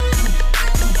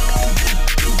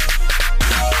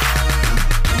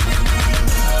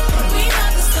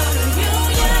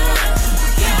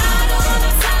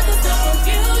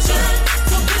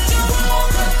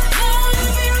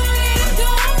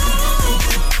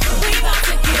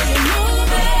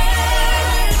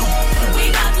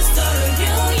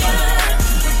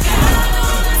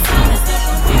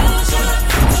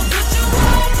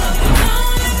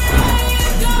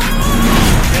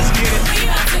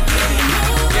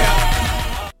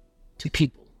to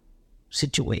people,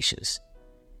 situations.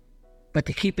 But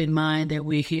to keep in mind that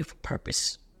we're here for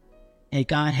purpose. And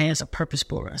God has a purpose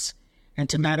for us. And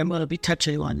tonight I'm going to be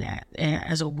touching on that. And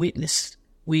as a witness,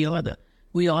 we are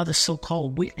the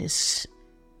so-called witness.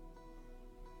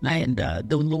 And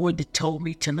the Lord told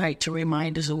me tonight to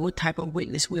remind us of what type of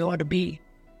witness we ought to be.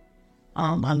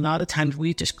 A lot of times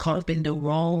we just caught up in the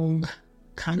wrong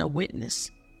kind of witness.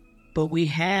 But we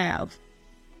have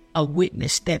a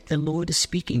witness that the Lord is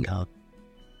speaking of.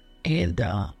 And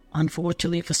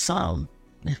unfortunately for some,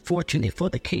 and fortunately for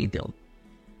the kingdom,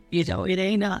 it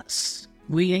ain't us.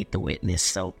 We ain't the witness.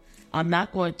 So I'm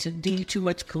not going to do too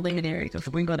much preliminary because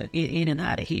we're going to get in and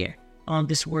out of here on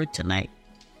this word tonight.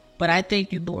 But I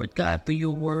thank you, Lord God, for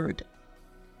your word.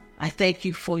 I thank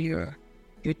you for your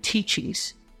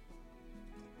teachings.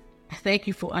 I thank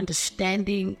you for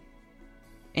understanding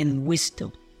and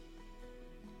wisdom.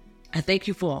 I thank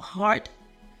you for a heart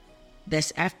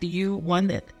that's after you, one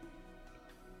that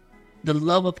the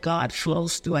love of God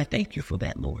flows through. I thank you for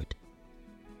that, Lord.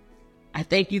 I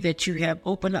thank you that you have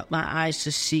opened up my eyes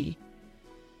to see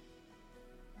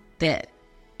that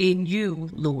in you,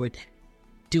 Lord,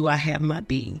 do I have my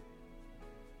being.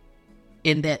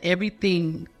 And that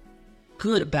everything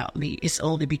good about me is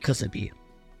only because of you.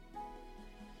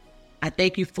 I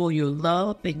thank you for your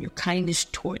love and your kindness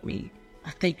toward me. I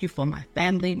thank you for my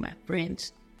family, my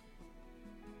friends.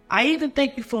 I even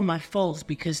thank you for my foes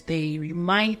because they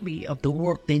remind me of the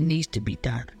work that needs to be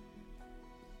done.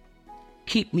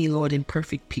 Keep me, Lord, in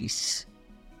perfect peace.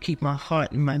 Keep my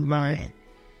heart and my mind.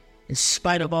 In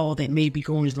spite of all that may be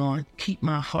going on, keep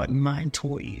my heart and mind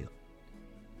toward you.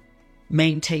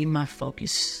 Maintain my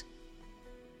focus.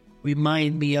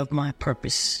 Remind me of my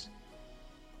purpose.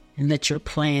 And let your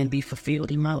plan be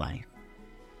fulfilled in my life.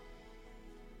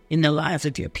 In the lives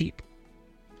of your people.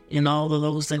 In all of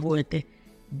those that were at the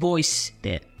voice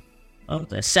of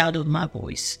the sound of my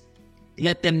voice.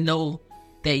 Let them know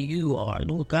that you are,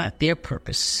 Lord God, their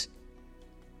purpose.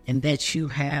 And that you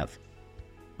have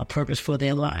a purpose for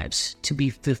their lives to be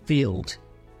fulfilled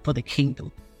for the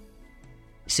kingdom.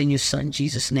 It's in your Son,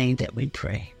 Jesus' name that we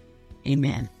pray.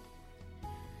 Amen.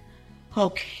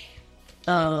 Okay.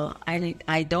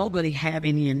 I don't really have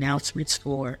any announcements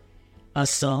for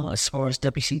us as far as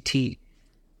WCT.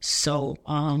 So,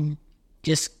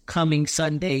 just coming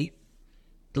Sunday,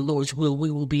 the Lord's will,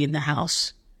 we will be in the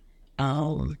house.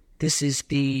 This is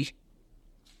the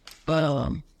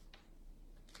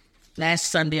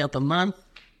last Sunday of the month.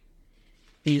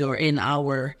 We are in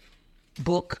our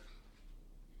book,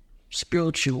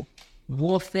 Spiritual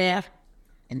Warfare,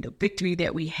 and the victory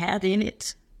that we have in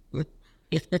it.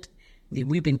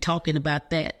 We've been talking about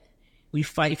that. We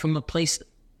fight from a place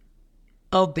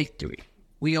of victory.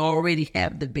 We already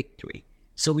have the victory.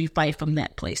 So we fight from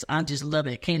that place. I just love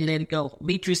it. Can't let it go.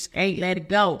 Beatrice ain't let it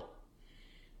go.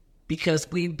 Because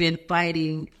we've been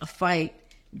fighting a fight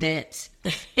that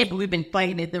we've been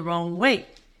fighting it the wrong way.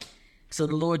 So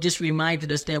the Lord just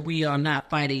reminded us that we are not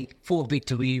fighting for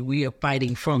victory. We are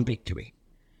fighting from victory.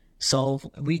 So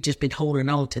we've just been holding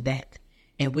on to that.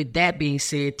 And with that being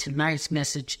said, tonight's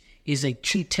message is a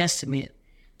true testament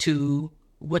to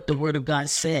what the Word of God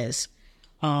says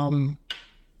when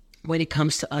it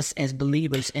comes to us as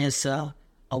believers, as a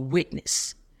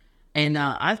witness. And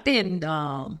I've been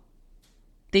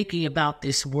thinking about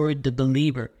this word, the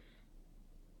believer,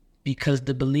 because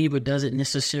the believer doesn't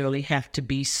necessarily have to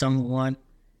be someone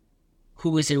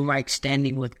who is in right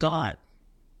standing with God.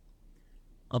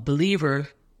 A believer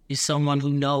is someone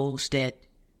who knows that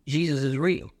Jesus is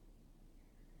real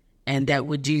and that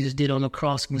what Jesus did on the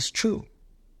cross was true.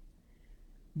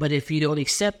 But if you don't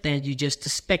accept that, you're just a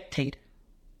spectator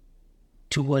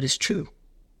to what is true.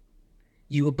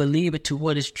 You a believer to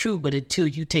what is true, but until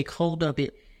you take hold of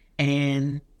it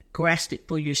and grasp it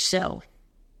for yourself,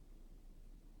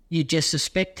 you're just a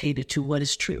spectator to what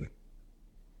is true.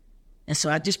 And so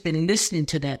I've just been listening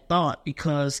to that thought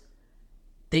because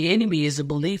the enemy is a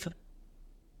believer.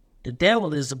 The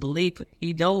devil is a believer.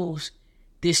 He knows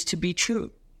this to be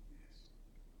true.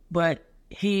 But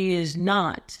he is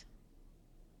not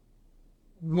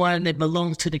one that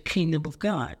belongs to the kingdom of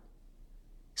God.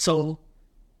 So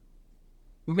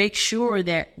make sure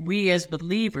that we as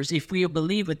believers, if we are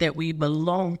believers, that we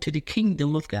belong to the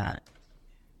kingdom of God.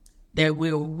 That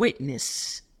we're a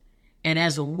witness. And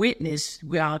as a witness,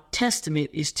 our testament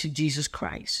is to Jesus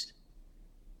Christ.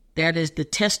 That is the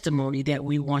testimony that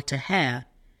we want to have.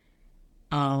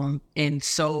 And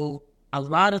so a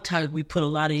lot of times we put a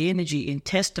lot of energy in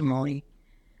testimony.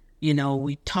 You know,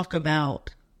 we talk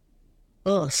about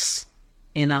us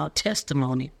in our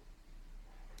testimony.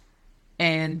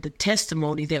 And the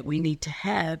testimony that we need to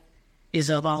have is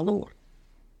of our Lord.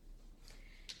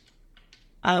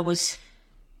 I was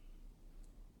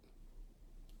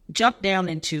jumped down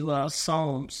into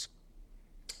Psalms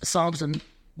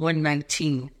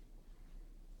 119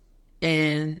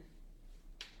 and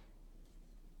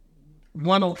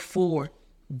 104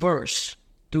 verse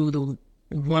through the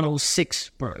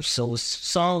 106 verse. So it's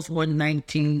Psalms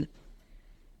 119,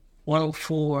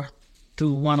 104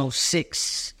 through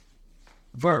 106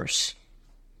 verse.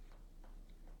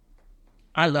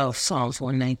 I love Psalms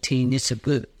 119. It's a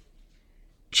good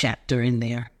chapter in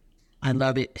there. I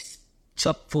love it. It's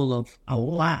up full of a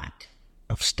lot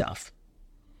of stuff.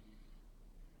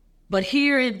 But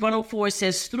here in 104 it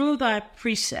says, through thy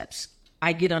precepts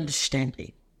I get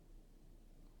understanding.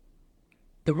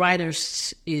 The writer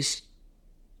is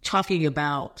talking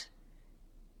about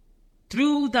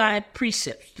through thy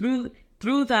precepts,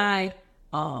 through thy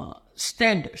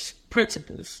standards,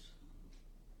 principles,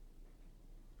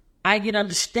 I get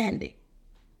understanding.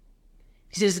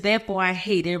 He says, therefore I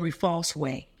hate every false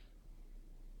way.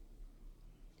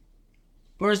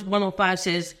 Verse 105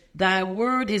 says, thy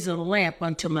word is a lamp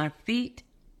unto my feet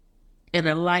and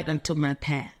a light unto my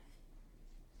path.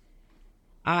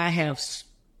 I have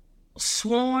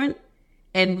sworn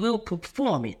and will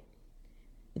perform it,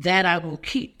 that I will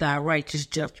keep thy righteous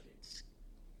judgments.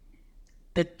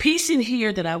 The piece in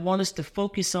here that I want us to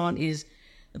focus on is,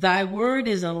 thy word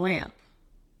is a lamp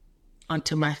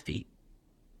unto my feet.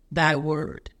 Thy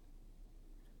word.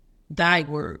 Thy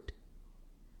word.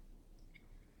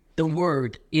 The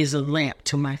word is a lamp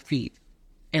to my feet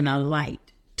and a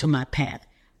light to my path.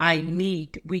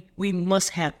 We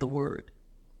must have the word.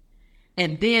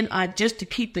 And then just to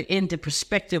keep the end of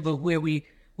perspective of where we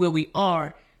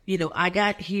are, I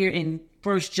got here in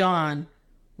 1 John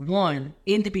 1,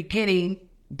 in the beginning,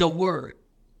 the word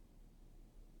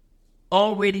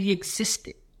already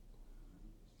existed.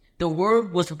 The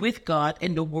word was with God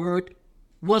and the word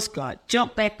was God.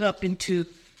 Jump back up into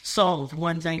Psalms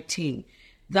 119.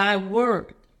 Thy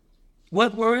word.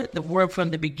 What word? The word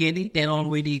from the beginning that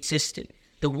already existed.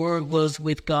 The word was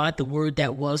with God, the word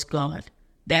that was God.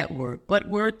 That word. What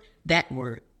word? That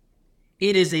word.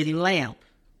 It is a lamp.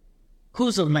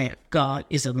 Who's a lamp? God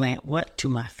is a lamp. What? To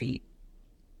my feet.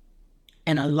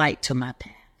 And a light to my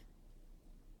path.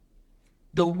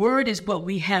 The word is what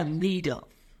we have need of.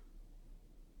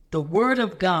 The word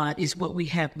of God is what we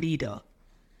have need of.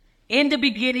 In the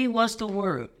beginning was the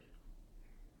word.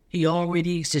 He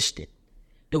already existed.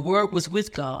 The word was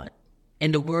with God,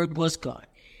 and the word was God.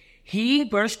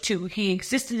 Verse 2, he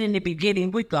existed in the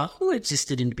beginning with God. Who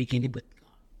existed in the beginning with God?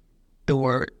 The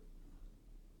word.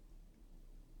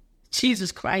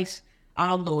 Jesus Christ,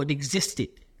 our Lord, existed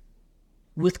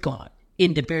with God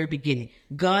in the very beginning.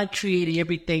 God created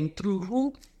everything through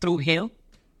who? Through him.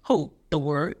 Who? The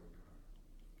word.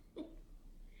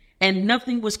 And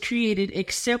nothing was created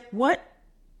except what?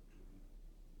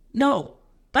 No,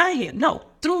 by him. No,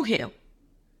 through him.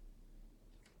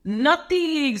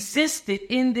 Nothing existed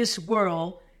in this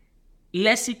world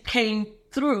unless it came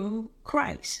through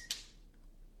Christ.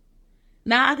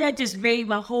 Now, that just made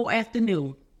my whole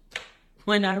afternoon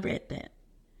when I read that.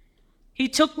 He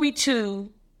took me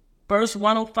to verse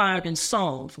 105 in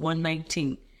Psalms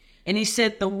 119. And he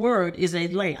said, the word is a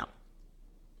lamp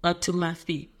unto my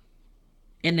feet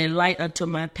and a light unto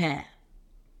my path.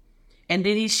 And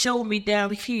then he showed me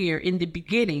down here in the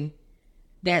beginning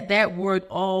that word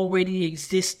already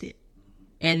existed,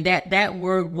 and that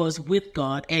word was with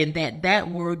God, and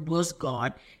that word was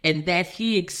God, and that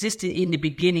he existed in the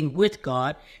beginning with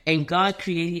God, and God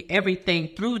created everything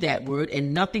through that word,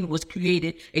 and nothing was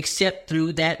created except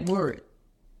through that word.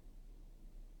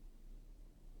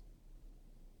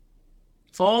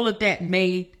 So all of that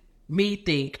made me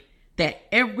think that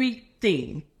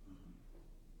everything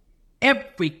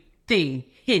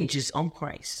hinges on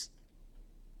Christ.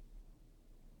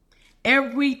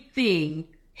 Everything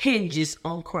hinges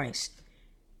on Christ.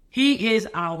 He is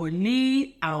our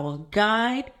lead, our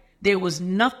guide. There was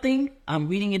nothing, I'm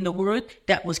reading in the word,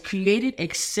 that was created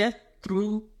except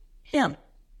through him.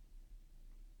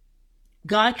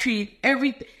 God created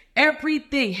everything.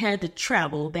 Everything had to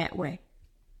travel that way.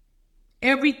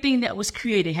 Everything that was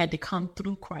created had to come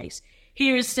through Christ.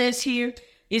 It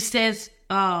says,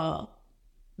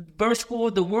 verse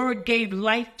 4, the word gave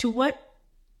life to what?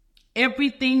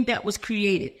 Everything that was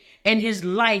created, and his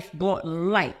life brought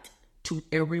light to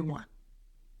everyone.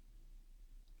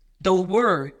 The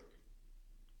word,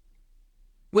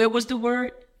 where was the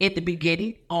word? At the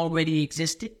beginning, already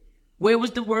existed. Where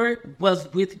was the word?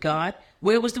 Was with God.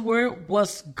 Where was the word?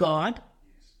 Was God.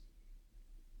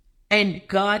 And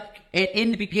God, and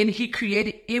in the beginning, he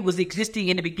created, it was existing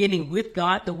in the beginning with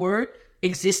God. The word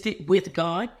existed with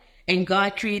God. And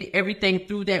God created everything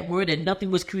through that word, and nothing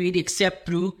was created except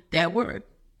through that word.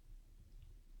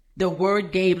 The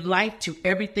word gave life to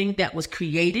everything that was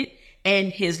created,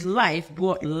 and his life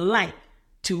brought life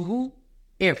to who?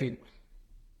 Everyone.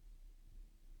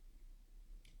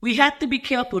 We have to be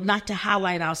careful not to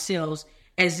highlight ourselves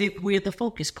as if we're the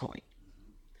focus point.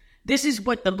 This is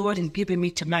what the Lord has given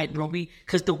me tonight, Romy,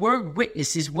 because the word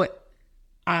witness is what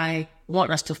I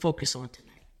want us to focus on tonight.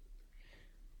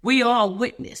 We are a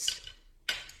witness.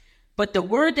 But the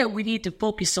word that we need to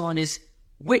focus on is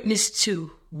witness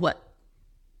to what?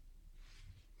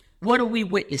 What are we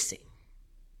witnessing?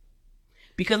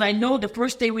 Because I know the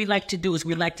first thing we like to do is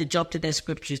we like to jump to that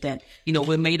scriptures that,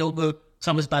 we're made over,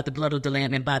 something's by the blood of the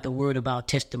Lamb and by the word of our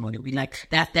testimony. We like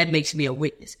that makes me a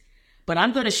witness. But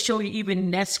I'm going to show you even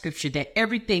in that scripture that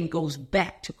everything goes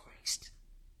back to Christ.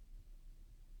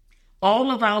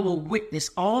 All of our witness,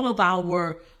 all of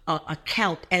our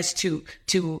account as to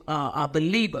our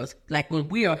believers, like when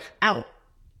we are out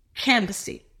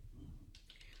canvassing,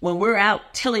 when we're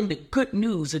out telling the good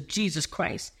news of Jesus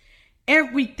Christ,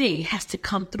 everything has to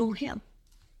come through him.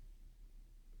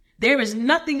 There is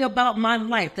nothing about my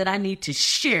life that I need to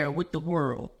share with the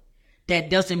world that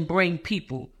doesn't bring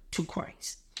people to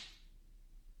Christ.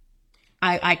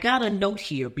 I got a note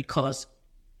here because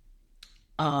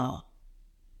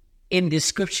in this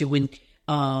scripture, when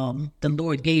the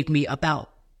Lord gave me about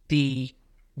the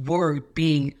word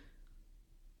being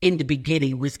in the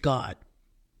beginning with God,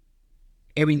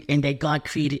 and that God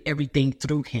created everything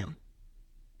through him.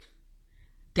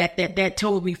 That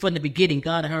told me from the beginning,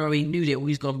 God already knew that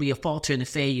we was going to be a falter and a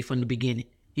failure from the beginning.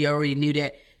 He already knew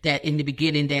that in the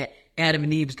beginning that Adam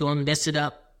and Eve was going to mess it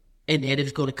up, and that it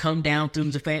was going to come down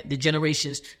through the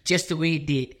generations just the way it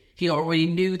did. He already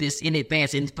knew this in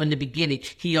advance, and from the beginning,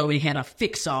 he already had a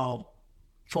fix-all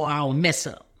for our mess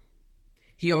up.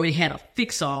 He already had a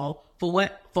fix-all for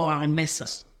what? For our mess up.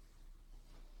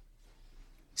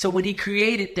 So when he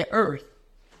created the earth,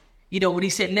 when he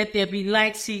said, let there be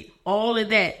light, see, all of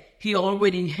that, he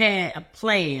already had a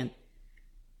plan.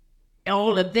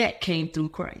 All of that came through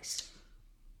Christ.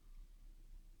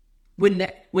 When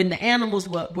the animals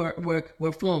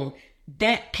were formed,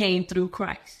 that came through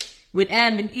Christ. When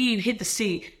Adam and Eve hit the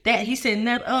sea, that he said,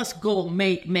 let us go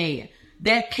make man.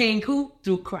 That came who?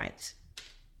 Through Christ.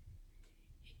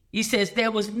 He says there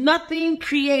was nothing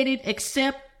created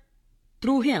except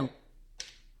through him.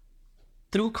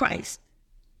 Through Christ.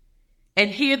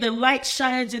 And here the light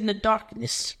shines in the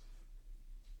darkness.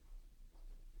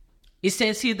 It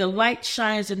says here the light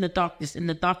shines in the darkness, and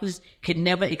the darkness can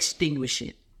never extinguish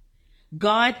it.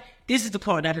 God, this is the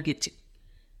part I'll get to.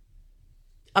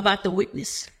 About the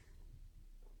witness.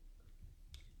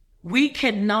 We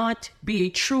cannot be a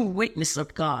true witness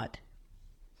of God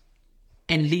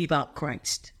and leave out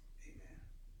Christ.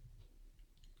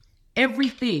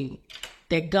 Everything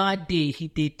that God did, he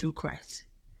did through Christ.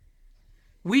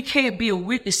 We can't be a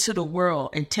witness to the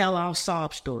world and tell our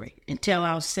sob story and tell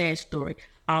our sad story,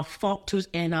 our falters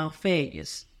and our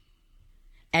failures,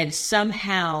 and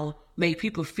somehow make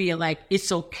people feel like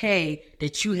it's okay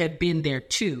that you have been there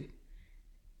too.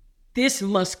 This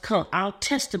must come, our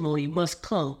testimony must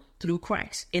come through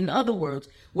Christ. In other words,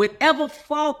 whatever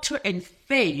falter and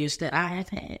failures that I have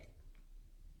had,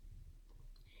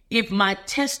 if my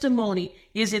testimony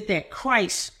isn't that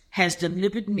Christ has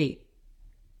delivered me,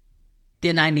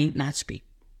 then I need not speak.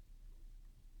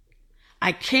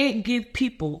 I can't give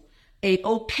people an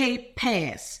okay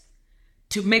pass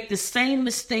to make the same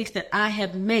mistakes that I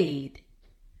have made,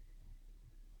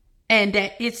 and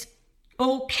that it's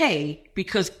okay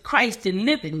because Christ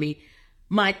delivered me.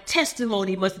 My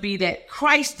testimony must be that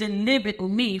Christ delivered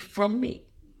me from me.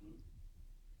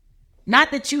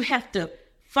 Not that you have to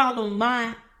follow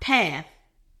my path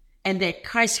and that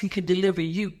Christ can deliver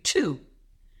you too.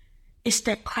 It's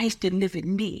that Christ delivered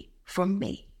me from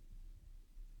me.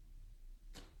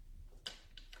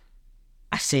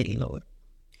 I said it, Lord.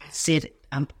 I said it.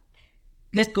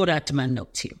 Let's go down to my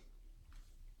notes here.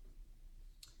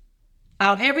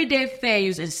 Our everyday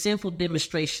failures and sinful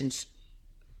demonstrations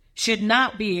should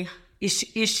not be, it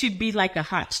should be like a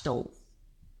hot stove.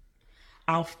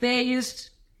 Our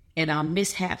failures and our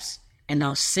mishaps and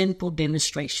our sinful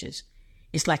demonstrations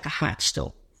is like a hot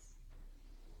stove.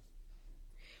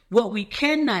 What we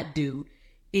cannot do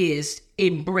is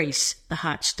embrace the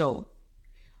hot stove.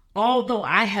 Although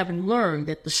I have learned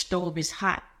that the stove is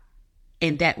hot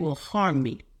and that will harm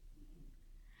me,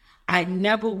 I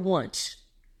never once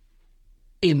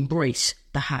embrace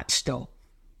the hot stove.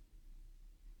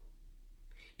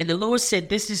 And the Lord said,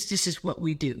 this is what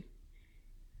we do.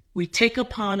 We take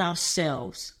upon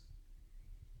ourselves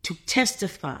to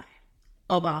testify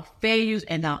of our failures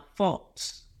and our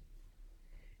faults.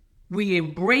 We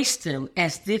embrace them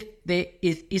as if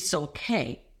it's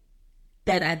okay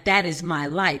that is my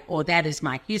life or that is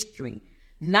my history,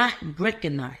 not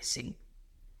recognizing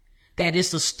that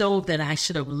it's a stove that I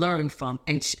should have learned from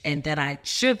and that I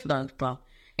should learn from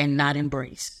and not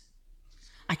embrace.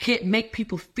 I can't make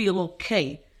people feel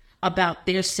okay about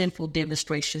their sinful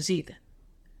demonstrations either.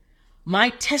 My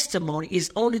testimony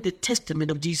is only the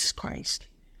testament of Jesus Christ.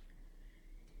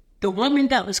 The woman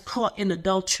that was caught in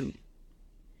adultery,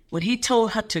 when he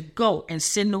told her to go and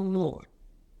sin no more,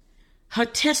 her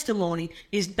testimony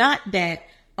is not that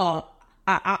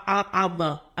I'm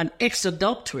an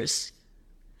ex-adulteress.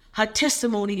 Her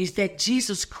testimony is that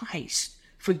Jesus Christ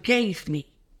forgave me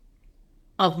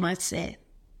of my sin.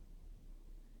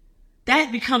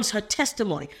 That becomes her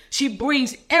testimony. She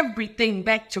brings everything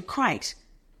back to Christ.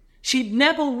 She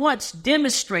never once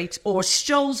demonstrates or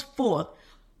shows forth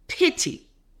pity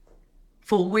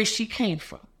for where she came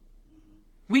from.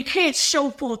 We can't show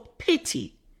forth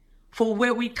pity for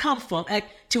where we come from.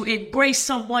 To embrace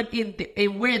someone in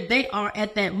where they are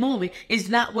at that moment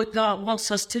is not what God wants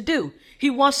us to do.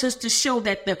 He wants us to show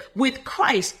that with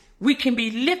Christ, we can be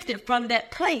lifted from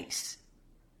that place.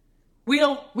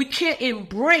 We can't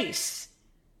embrace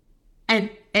and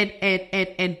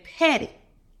pet it,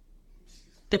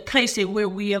 the place in where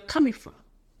we are coming from.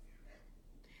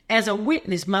 As a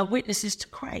witness, my witness is to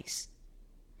Christ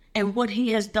and what he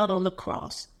has done on the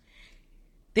cross.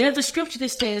 There's a scripture that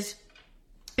says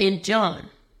in John,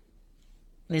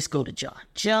 let's go to John.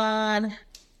 John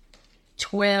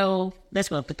 12, that's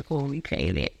where I put the whole replay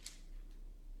in it.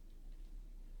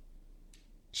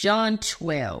 John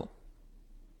 12.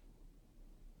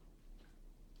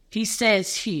 He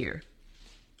says here,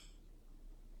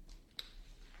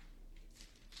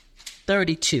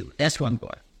 32, that's where I'm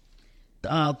going.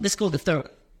 Let's go to 30.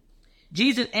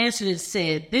 Jesus answered and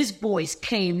said, this voice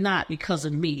came not because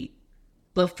of me,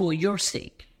 but for your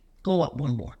sake. Go up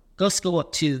one more. Let's go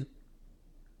up to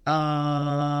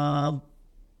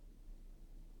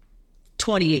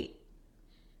 28.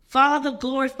 Father,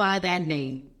 glorify thy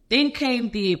name. Then came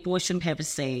the voice from heaven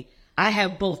saying, I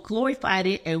have both glorified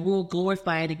it and will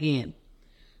glorify it again.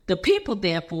 The people,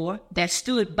 therefore, that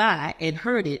stood by and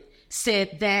heard it,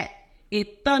 said that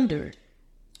it thundered.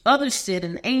 Others said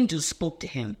an angel spoke to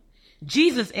him.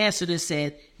 Jesus answered and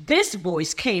said, this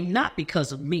voice came not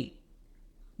because of me,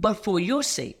 but for your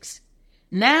sakes.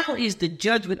 Now is the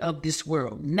judgment of this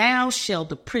world. Now shall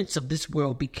the prince of this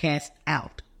world be cast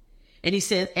out. And he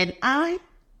said, and I,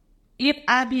 if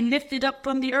I be lifted up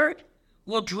from the earth,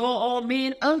 will draw all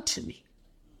men unto me.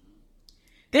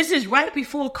 This is right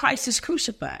before Christ is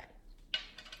crucified.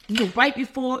 Right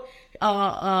before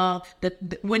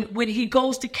when he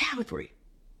goes to Calvary.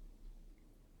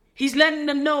 He's letting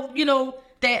them know,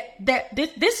 that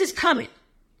this is coming.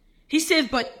 He says,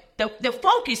 but the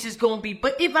focus is going to be,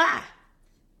 but if I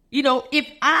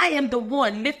am the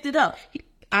one lifted up.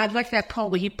 I like that part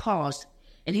where he paused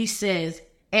and he says,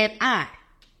 and I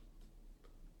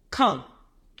come.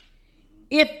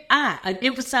 If I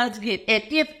emphasize again, and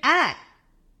if I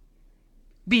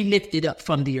be lifted up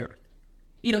from the earth,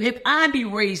 if I be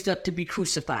raised up to be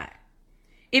crucified,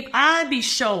 if I be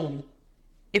shown,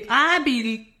 if I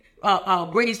be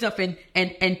raised up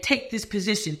and take this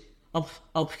position of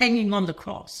hanging on the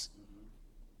cross,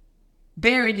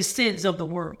 bearing the sins of the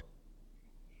world,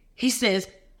 he says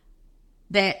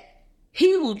that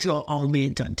he will draw all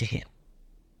men unto him.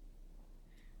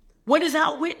 What is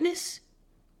our witness?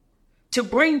 To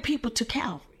bring people to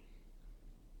Calvary.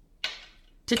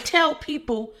 To tell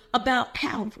people about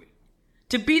Calvary.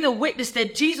 To be the witness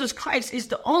that Jesus Christ is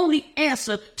the only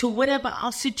answer to whatever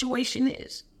our situation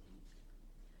is.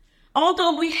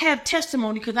 Although we have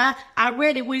testimony, because I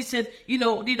read it where he said,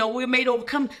 we're made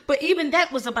overcome. But even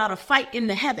that was about a fight in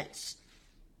the heavens.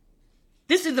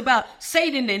 This is about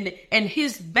Satan and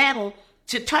his battle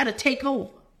to try to take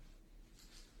over.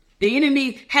 The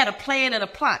enemy had a plan and a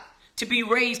plot to be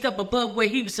raised up above where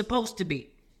he was supposed to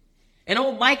be. And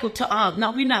old Michael,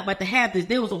 no, we're not about to have this.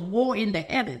 There was a war in the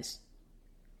heavens.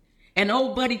 And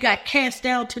old buddy got cast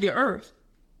down to the earth.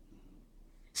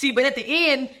 See, but at the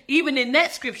end, even in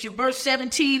that scripture, verse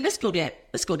 17, let's go to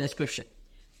that scripture.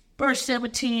 Verse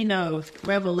 17 of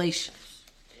Revelation.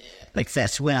 Like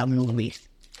that's where I'm going to read.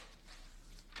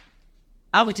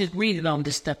 I was just reading on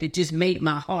this stuff. It just made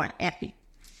my heart happy.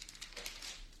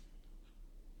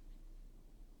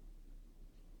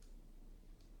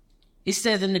 It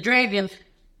says in the dragon,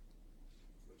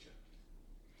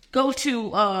 go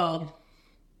to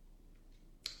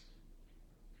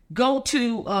go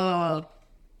to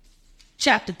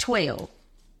chapter 12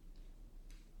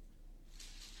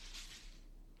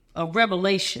 of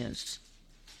Revelations.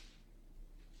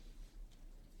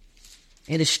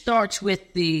 And it starts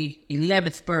with the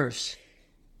 11th verse.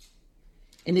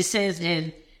 And it says,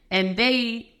 and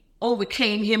they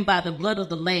overcame him by the blood of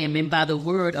the Lamb and by the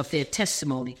word of their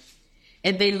testimony.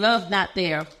 And they loved not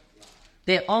their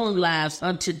own lives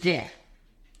unto death.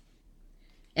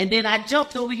 And then I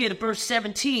jumped over here to verse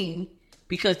 17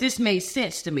 because this made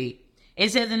sense to me.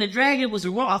 It says, and the dragon was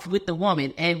wroth with the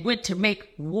woman and went to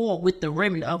make war with the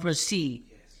remnant of her seed,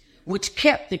 which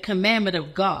kept the commandment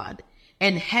of God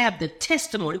and have the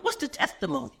testimony. What's the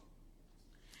testimony?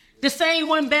 The same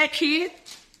one back here.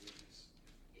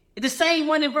 The same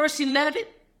one in verse 11.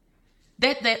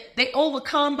 That they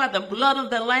overcome by the blood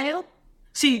of the Lamb.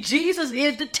 See, Jesus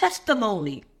is the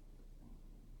testimony.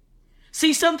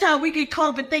 See, sometimes we get caught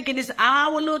up in thinking it's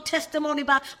our little testimony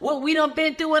about what we done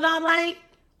been through in our life.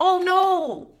 Oh,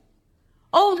 no.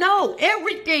 Oh, no.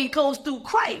 Everything goes through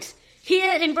Christ.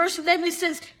 Here in verse 11 it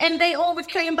says, and they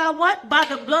overcame by what? By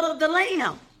the blood of the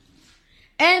Lamb.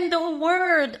 And the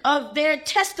word of their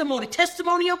testimony.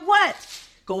 Testimony of what?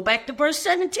 Go back to verse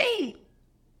 17.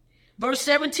 Verse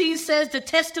 17 says the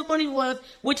testimony was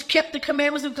which kept the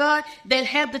commandments of God that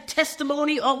have the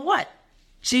testimony of what?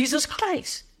 Jesus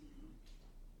Christ.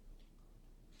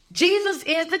 Jesus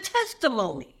is the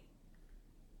testimony.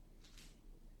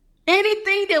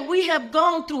 Anything that we have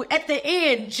gone through at the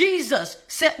end, Jesus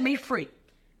set me free.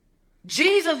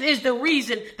 Jesus is the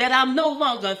reason that I'm no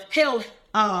longer held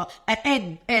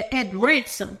at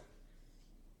ransom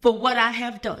for what I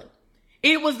have done.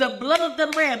 It was the blood of the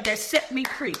Lamb that set me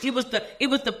free. It was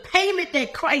the payment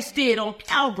that Christ did on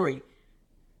Calvary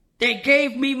that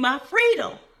gave me my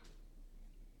freedom.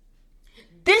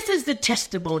 This is the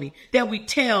testimony that we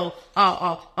tell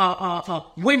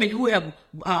women who have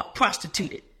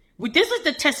prostituted. This is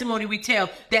the testimony we tell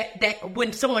that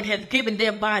when someone has given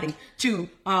their body to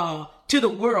the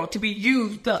world to be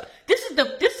used up. This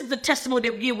is the testimony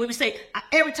that we give when we say,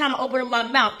 every time I open my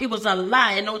mouth, it was a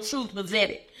lie and no truth was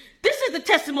in it. This is the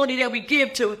testimony that we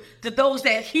give to those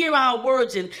that hear our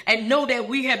words and know that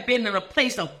we have been in a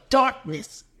place of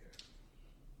darkness,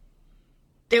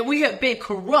 that we have been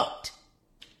corrupt,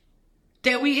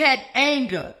 that we had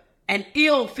anger and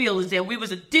ill feelings, that we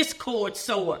was a discord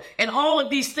sower, and all of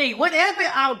these things. Whatever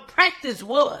our practice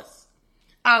was,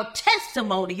 our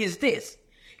testimony is this.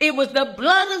 It was the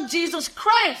blood of Jesus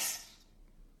Christ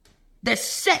that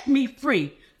set me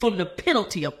free from the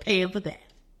penalty of paying for that.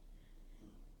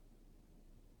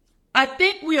 I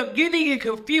think we are getting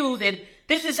confused, and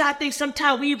this is how I think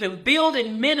sometimes we even build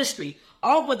in ministry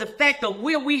over the fact of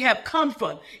where we have come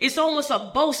from. It's almost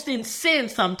a boasting sin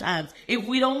sometimes if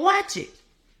we don't watch it.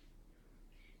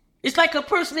 It's like a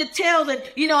person that tells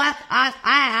that,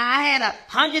 I had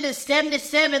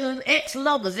 177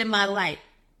 ex-lovers in my life.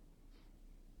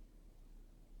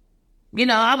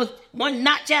 I was one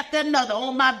notch after another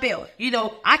on my belt.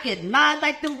 I could lie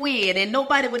like the wind and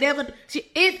nobody would ever see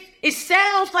it. It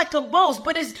sounds like a boast,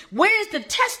 but where's the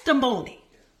testimony?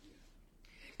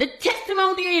 The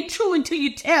testimony ain't true until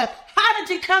you tell. How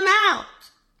did it come out?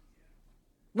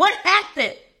 What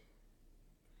happened?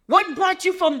 What brought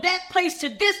you from that place to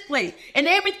this place? And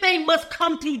everything must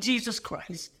come through Jesus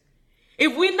Christ.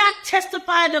 If we're not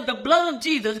testifying of the blood of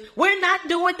Jesus, we're not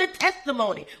doing the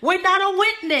testimony. We're not a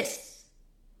witness.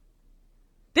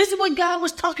 This is what God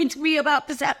was talking to me about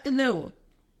this afternoon.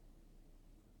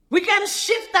 We got to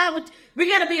shift out. We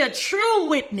got to be a true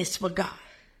witness for God.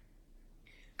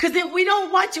 Because if we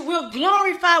don't watch it, we'll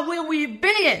glorify where we've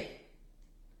been.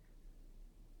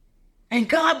 And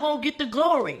God won't get the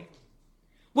glory.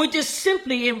 We'll just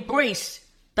simply embrace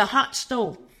the hot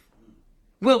stove.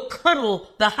 We'll cuddle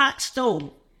the hot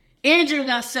stove, injuring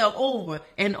ourselves over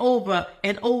and over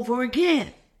and over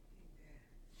again.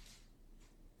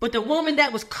 But the woman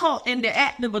that was caught in the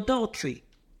act of adultery,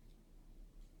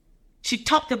 she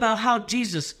talked about how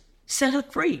Jesus set her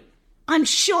free. I'm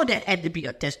sure that had to be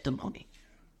a testimony.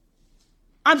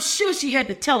 I'm sure she had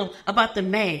to tell him about the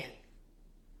man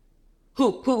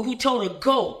who told her,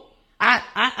 go.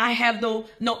 I have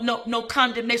no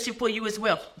condemnation for you as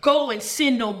well. Go and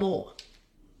sin no more.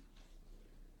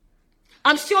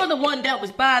 I'm sure the one that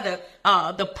was by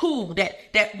the pool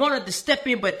that wanted to step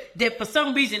in, but that for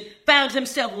some reason found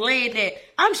himself laying there.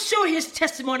 I'm sure his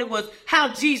testimony was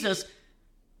how Jesus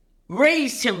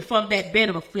raised him from that bed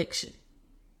of affliction.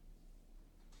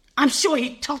 I'm sure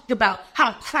he talked about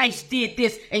how Christ did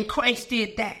this and Christ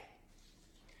did that.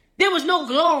 There was no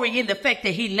glory in the fact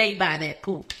that he lay by that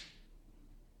pool.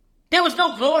 There was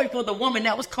no glory for the woman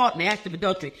that was caught in the act of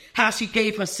adultery, how she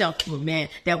gave herself to a man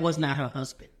that was not her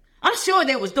husband. I'm sure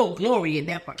there was no glory in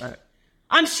that for her.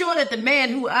 I'm sure that the man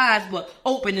whose eyes were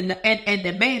open and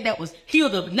the man that was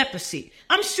healed of leprosy,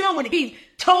 I'm sure when he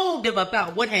told them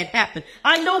about what had happened,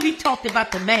 I know he talked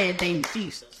about the man named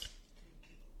Jesus.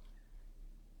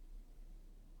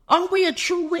 Are we a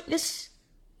true witness?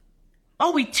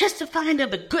 Are we testifying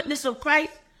of the goodness of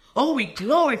Christ? Or are we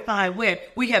glorifying where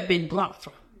we have been brought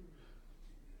from?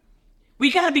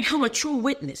 We got to become a true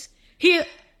witness. Here,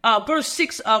 verse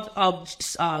 6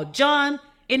 of John,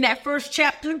 in that first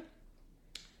chapter,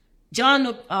 John,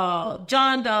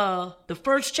 the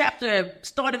first chapter,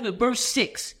 starting with verse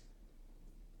 6.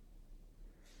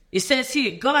 It says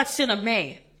here, God sent a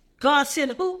man. God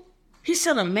sent who? He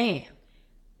sent a man,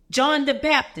 John the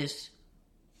Baptist,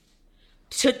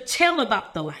 to tell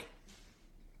about the light,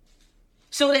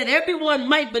 so that everyone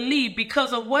might believe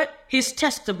because of what? His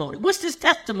testimony. What's his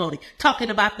testimony? Talking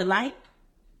about the light?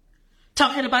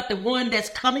 Talking about the one that's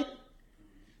coming?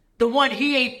 The one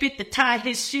he ain't fit to tie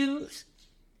his shoes?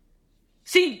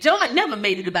 See, John never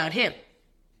made it about him.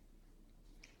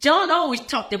 John always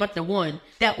talked about the one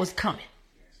that was coming.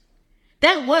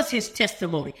 That was his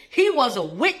testimony. He was a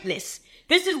witness.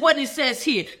 This is what it says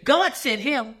here. God sent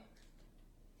him.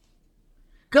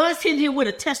 God sent him with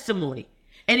a testimony.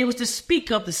 And it was to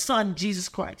speak of the Son, Jesus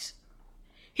Christ.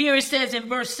 Here it says in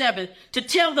verse 7, to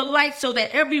tell the light so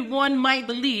that everyone might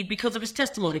believe because of his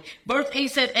testimony. Verse 8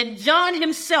 says, and John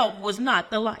himself was not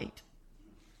the light.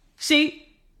 See,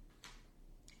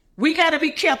 we got to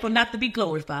be careful not to be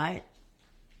glorified.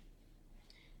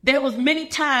 There was many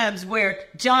times where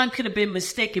John could have been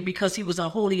mistaken because he was a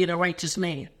holy and a righteous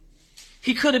man.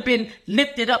 He could have been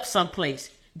lifted up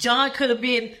someplace. John could have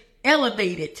been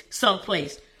elevated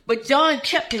someplace. But John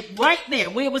kept it right there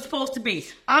where it was supposed to be.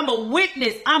 I'm a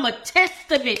witness. I'm a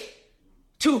testament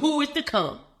to who is to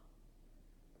come.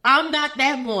 I'm not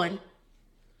that one.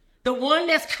 The one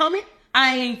that's coming,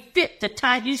 I ain't fit to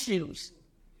tie his shoes.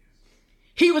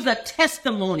 He was a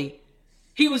testimony.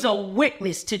 He was a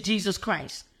witness to Jesus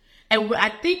Christ. And I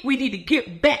think we need to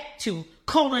get back to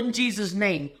calling Jesus'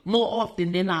 name more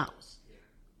often than ours.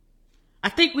 I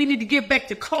think we need to get back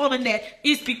to calling that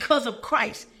it's because of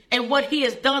Christ and what he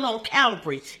has done on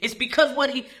Calvary. It's because what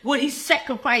he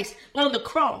sacrificed on the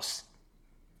cross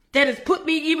that has put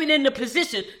me even in the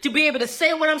position to be able to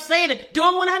say what I'm saying and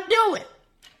doing what I'm doing.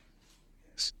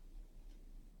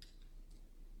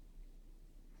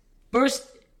 Verse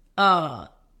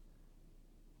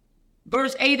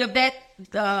 8 of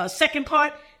that second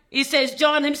part, it says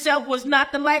John himself was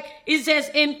not the light. It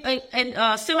says in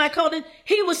semicolon,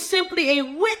 he was simply a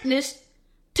witness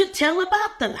to tell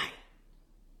about the light.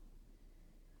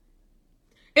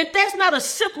 If that's not a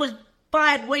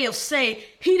simplified way of saying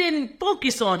he didn't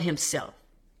focus on himself.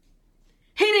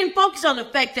 He didn't focus on the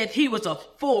fact that he was a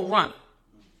forerunner.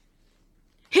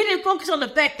 He didn't focus on the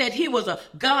fact that he was a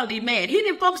godly man. He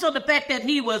didn't focus on the fact that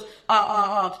he was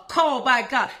called by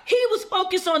God. He was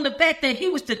focused on the fact that he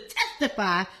was to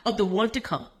testify of the one to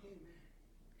come.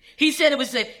 He said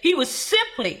he was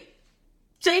simply,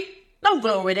 see, don't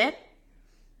glory with that.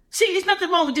 See, there's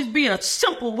nothing wrong with just being a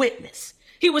simple witness.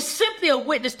 He was simply a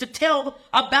witness to tell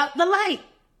about the light.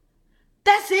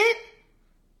 That's it.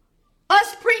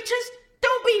 Us preachers,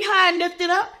 don't be high and lifted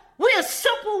up. We're a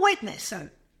simple witness.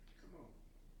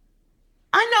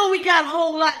 I know we got a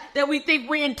whole lot that we think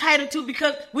we're entitled to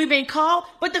because we've been called,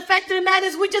 but the fact of the matter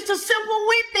is we're just a simple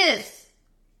witness.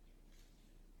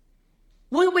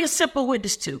 What are we a simple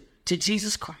witness to? To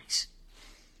Jesus Christ.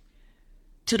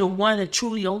 To the one and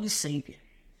truly only Savior.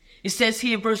 It says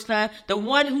here in verse 9, the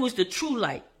one who is the true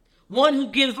light, one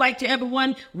who gives light to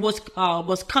everyone was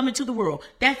coming to the world.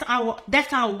 That's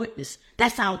our witness.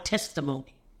 That's our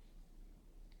testimony.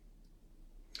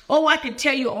 Oh, I can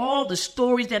tell you all the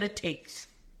stories that it takes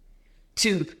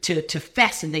to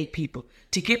fascinate people,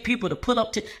 to get people to put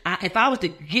up to. If I was to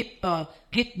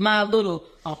get my little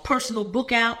personal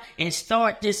book out and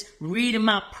start just reading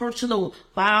my personal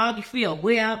biography of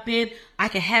where I've been, I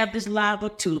can have this live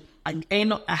up to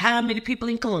how many people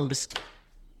in Columbus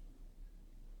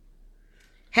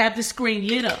have the screen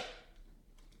lit up.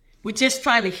 We just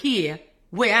try to hear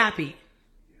where I be.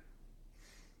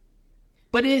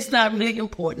 But it's not really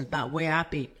important about where I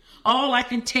be. All I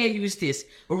can tell you is this,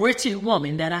 wretched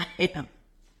woman that I am.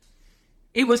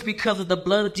 It was because of the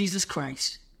blood of Jesus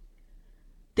Christ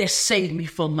that saved me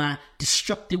from my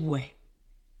destructive way.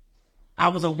 I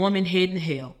was a woman heading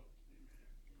hell.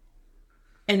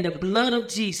 And the blood of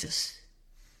Jesus,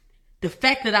 the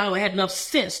fact that I had enough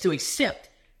sense to accept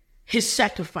his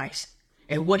sacrifice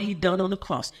and what he done on the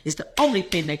cross is the only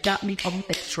thing that got me on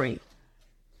that train.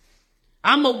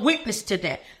 I'm a witness to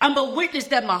that. I'm a witness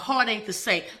that my heart ain't the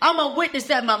same. I'm a witness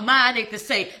that my mind ain't the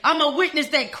same. I'm a witness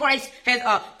that Christ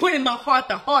has put in my heart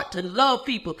the heart to love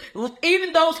people,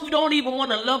 even those who don't even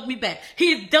want to love me back.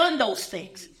 He has done those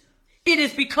things. It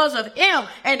is because of him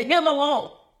and him alone.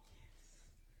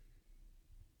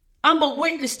 I'm a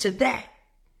witness to that.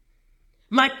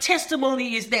 My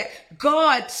testimony is that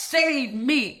God saved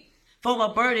me from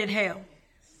a burning hell,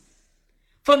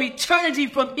 from eternity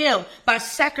from him by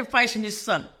sacrificing his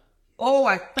son. Oh,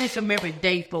 I thank him every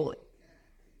day for it.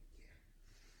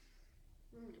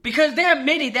 Because there are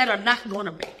many that are not going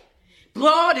to make it.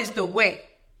 God is the way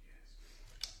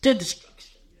to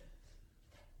destruction.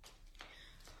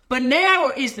 But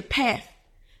narrow is the path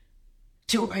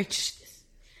to righteousness,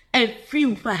 and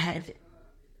few find it.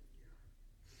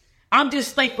 I'm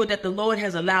just thankful that the Lord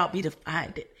has allowed me to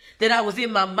find it, that I was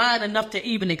in my mind enough to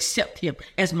even accept him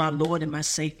as my Lord and my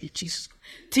Savior, Jesus.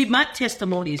 See, my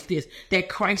testimony is this, that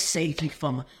Christ saved me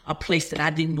from a place that I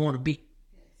didn't want to be.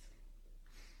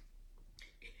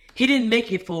 He didn't make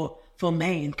it for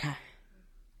mankind.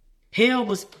 Hell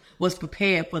was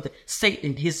prepared for Satan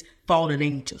and his fallen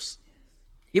angels.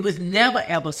 It was never,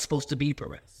 ever supposed to be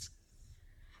for us.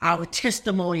 Our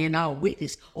testimony and our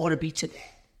witness ought to be to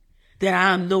that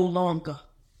I am no longer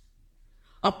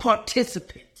a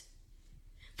participant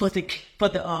for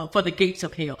the gates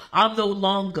of hell. I'm no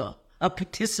longer a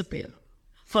participant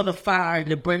for the fire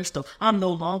and the brimstone. I'm no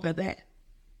longer that.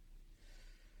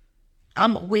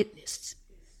 I'm a witness.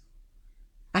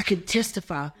 I can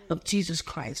testify of Jesus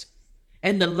Christ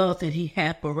and the love that he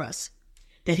had for us,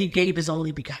 that he gave his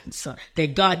only begotten son,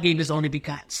 that God gave his only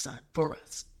begotten son for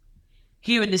us.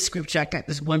 Here in this scripture, I got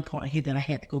this one part here that I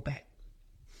had to go back.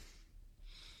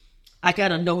 I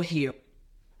got a note here.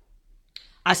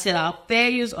 I said, our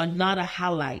failures are not a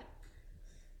highlight,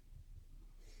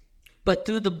 but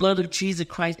through the blood of Jesus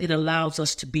Christ, it allows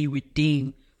us to be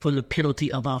redeemed from the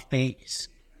penalty of our failures.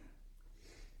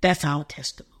 That's our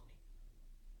testimony.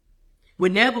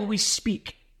 Whenever we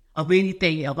speak of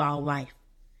anything of our life,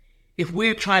 if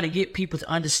we're trying to get people to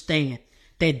understand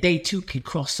that they too can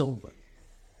cross over,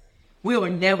 we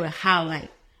will never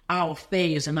highlight our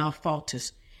failures and our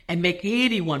falters and make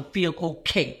anyone feel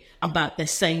okay about that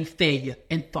same failure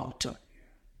and falter.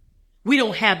 We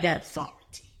don't have that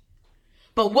authority.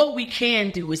 But what we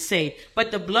can do is say,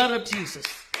 but the blood of Jesus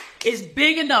is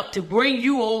big enough to bring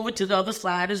you over to the other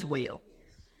side as well.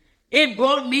 It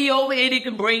brought me over and it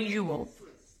can bring you over.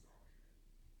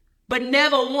 But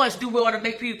never once do we want to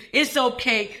make people, it's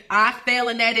okay. I fail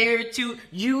in that area too.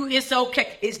 It's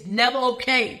okay. It's never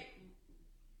okay.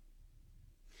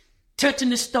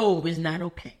 Touching the stove is not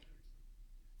okay.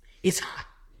 It's hot.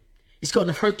 It's going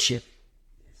to hurt you.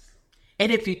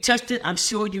 And if you touched it, I'm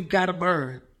sure you got a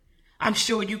burn. I'm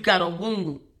sure you got a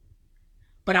wound.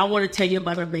 But I want to tell you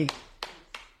about a man.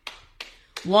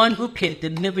 One who can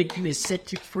deliver you and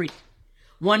set you free.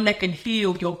 One that can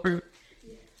heal your hurt.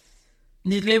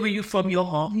 Deliver you from your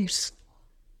harms.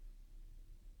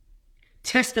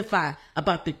 Testify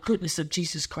about the goodness of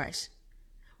Jesus Christ.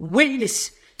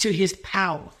 Witness to his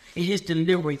power and his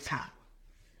delivery power.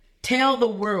 Tell the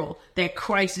world that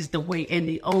Christ is the way and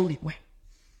the only way,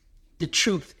 the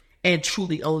truth and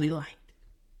truly only light.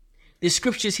 The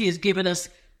scriptures he has given us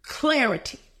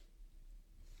clarity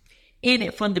in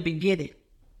it from the beginning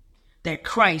that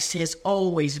Christ has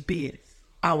always been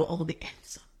our only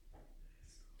answer.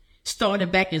 Starting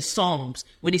back in Psalms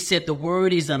when he said the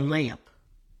word is a lamp.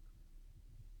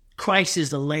 Christ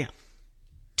is a lamp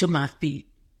to my feet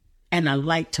and a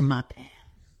light to my path.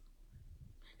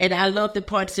 And I love the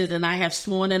part that says, and I have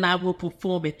sworn and I will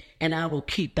perform it, and I will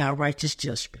keep thy righteous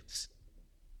judgments.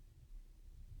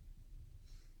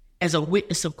 As a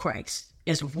witness of Christ,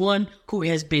 as one who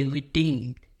has been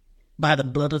redeemed by the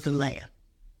blood of the Lamb,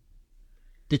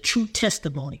 the true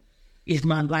testimony is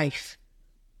my life,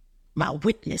 my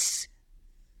witness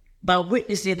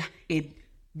in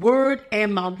word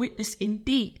and my witness in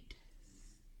deed.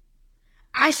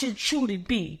 I should truly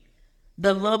be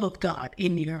the love of God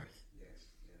in the earth.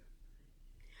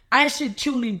 I should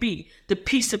truly be the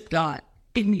peace of God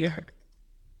in the earth.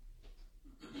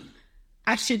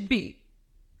 I should be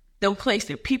the place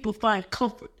that people find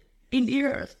comfort in the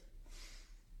earth.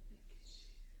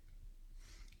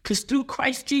 Because through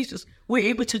Christ Jesus, we're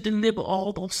able to deliver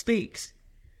all those things.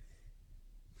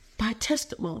 By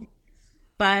testimony.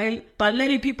 By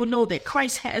letting people know that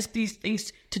Christ has these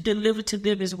things to deliver to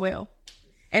them as well.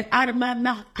 And out of my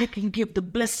mouth, I can give the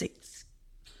blessings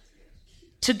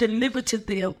to deliver to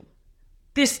them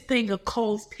this thing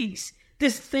called peace,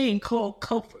 this thing called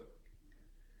comfort,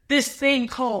 this thing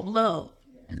called love.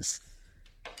 Yes.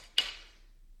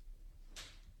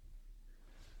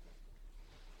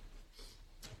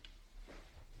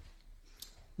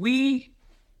 We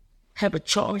have a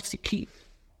charge to keep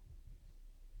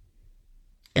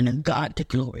and a God to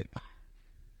glorify.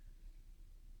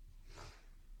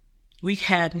 We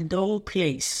have no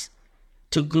place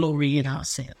to glory in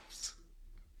ourselves.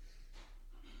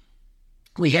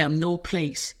 We have no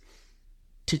place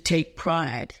to take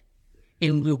pride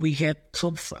in where we have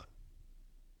come from.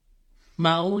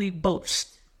 My only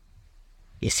boast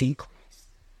is in Christ.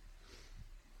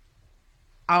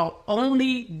 Our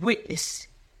only witness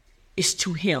is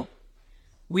to him.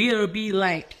 We are to be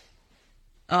like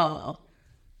John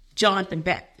the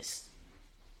Baptist.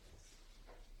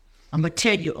 I'm going to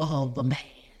tell you of the man.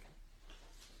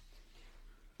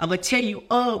 I'm going to tell you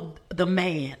of the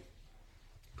man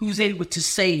who's able to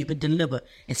save and deliver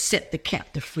and set the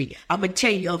captive free. I'm going to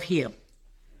tell you of him.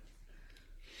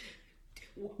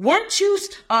 Weren't you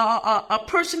a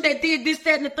person that did this,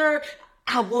 that, and the third?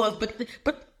 I was,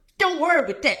 but don't worry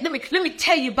about that. Let me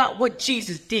tell you about what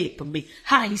Jesus did for me,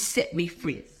 how he set me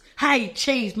free, how he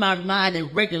changed my mind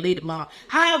and regulated my heart,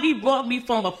 how he brought me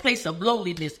from a place of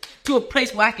lowliness to a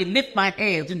place where I can lift my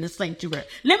hands in the sanctuary.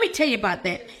 Let me tell you about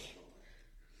that.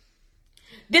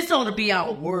 This ought to be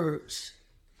our words.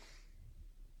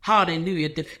 Hallelujah.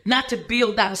 Not to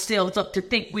build ourselves up to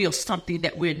think we are something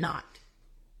that we're not.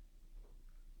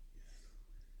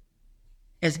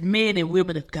 As men and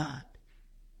women of God,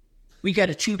 we got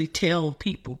to truly tell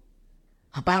people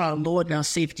about our Lord and our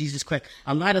Savior Jesus Christ.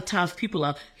 A lot of times people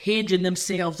are hinging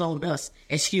themselves on us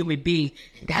as human beings.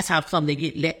 That's how come they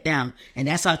get let down. And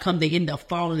that's how come they end up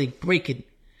falling and breaking.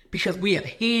 Because we have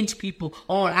hinged people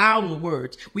on our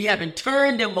words. We haven't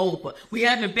turned them over. We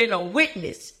haven't been a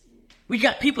witness. We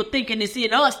got people thinking it's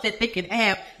in us that they can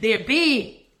have their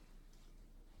being.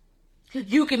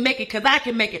 You can make it because I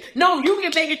can make it. No, you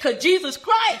can make it because Jesus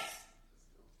Christ.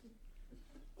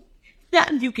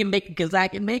 Not you can make it because I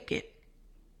can make it.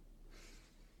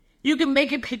 You can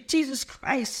make it because Jesus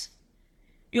Christ,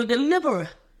 your deliverer,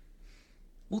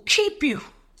 will keep you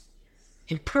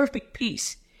in perfect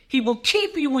peace. He will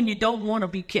keep you when you don't want to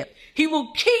be kept. He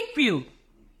will keep you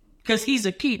because he's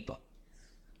a keeper.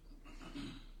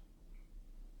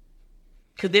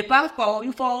 Because if I fall,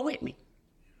 you fall with me.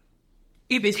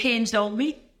 If it's hinged on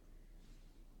me,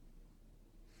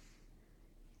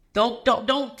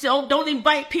 don't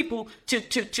invite people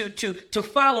to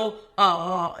follow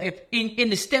in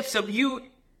the steps of you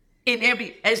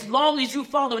as long as you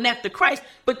following after Christ.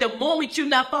 But the moment you're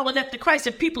not following after Christ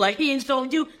and people are hinged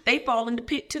on you, they fall in the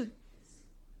pit too.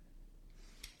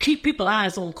 Keep people's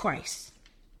eyes on Christ.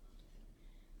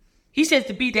 He says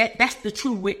to be that's the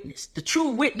true witness. The true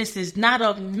witness is not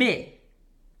of men.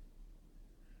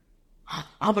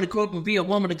 I'm going to grow up and be a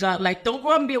woman of God don't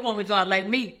grow up and be a woman of God like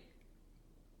me.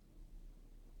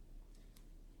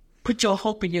 Put your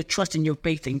hope and your trust and your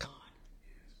faith in God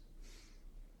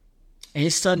and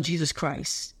his son, Jesus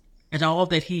Christ, and all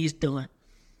that he has done.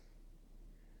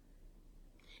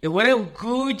 And whatever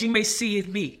good you may see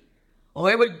in me, or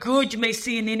whatever good you may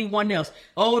see in anyone else,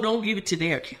 don't give it to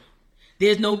their account.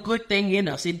 There's no good thing in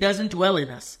us. It doesn't dwell in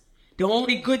us. The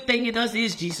only good thing in us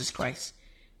is Jesus Christ.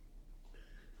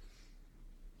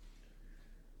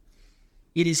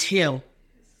 It is him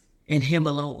and him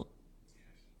alone.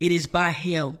 It is by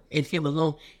him and him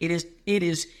alone. It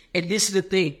is, and this is the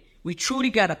thing. We truly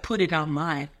got to put in our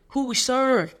mind who we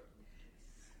serve.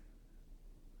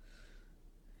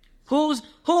 Who's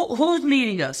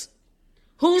leading us?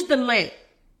 Who's the lamp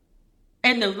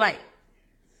and the light?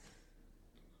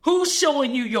 Who's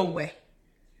showing you your way?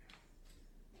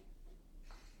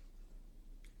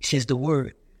 It says the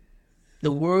word.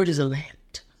 The word is a lamp.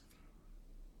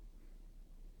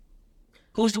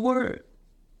 Who's the word?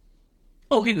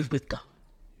 Oh, he was with God.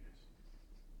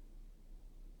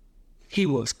 He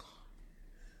was God.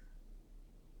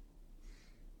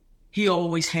 He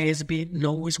always has been and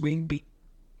always will be.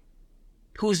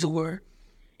 Who's the word?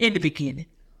 In the beginning.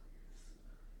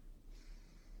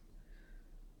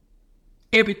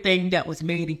 Everything that was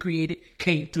made and created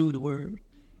came through the word.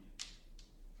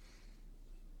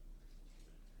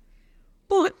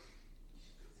 But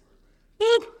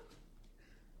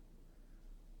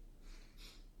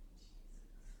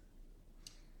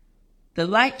the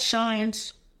light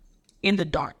shines in the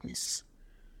darkness.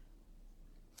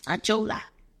 Not your light.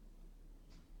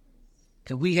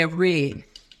 Because we have read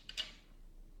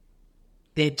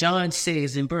that John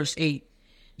says in verse 8,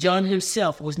 John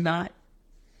himself was not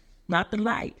the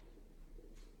light.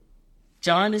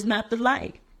 John is not the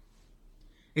light.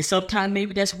 And sometimes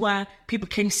maybe that's why people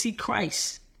can't see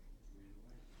Christ.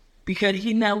 because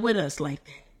he's not with us like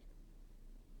that.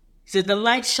 He said the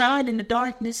light shine in the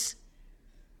darkness.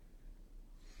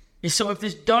 And so if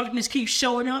this darkness keeps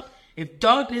showing up, if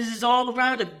darkness is all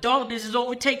around, if darkness is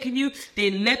overtaking you,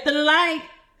 then let the light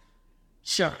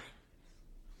shine.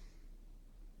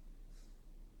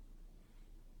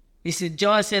 He said,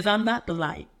 John says, I'm not the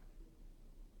light.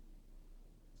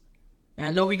 And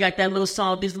I know we got that little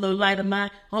song, this little light of mine.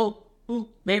 Oh,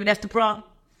 maybe that's the problem.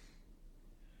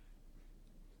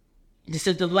 He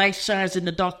said the light shines in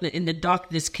the darkness, and the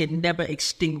darkness can never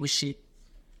extinguish it.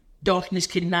 Darkness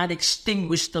cannot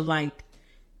extinguish the light.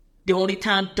 The only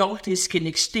time darkness can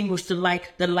extinguish the light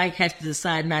has to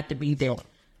decide not to be there.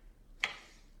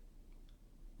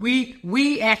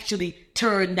 We actually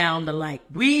turn down the light.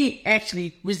 We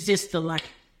actually resist the light.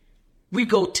 We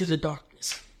go to the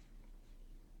darkness.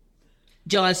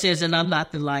 John says, and I'm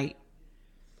not the light.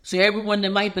 So everyone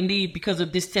that might believe because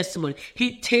of this testimony,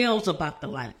 he tells about the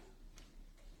light.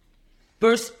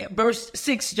 Verse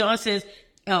 6, John says,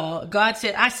 God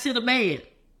said, I sent a man.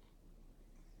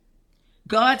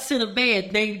 God sent a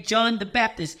man named John the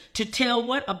Baptist to tell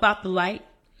what about the light,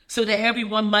 so that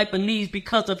everyone might believe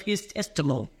because of his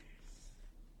testimony.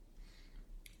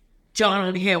 John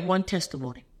only had one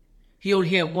testimony. He only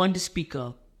had one to speak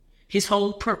of. His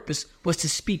whole purpose was to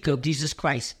speak of Jesus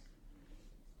Christ.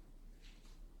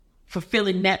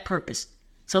 Fulfilling that purpose.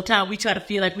 Sometimes we try to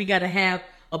feel like we got to have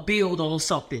a build on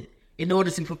something in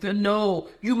order to fulfill. No,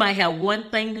 you might have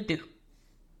one thing to do.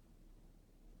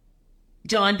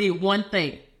 John did one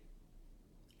thing,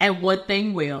 and one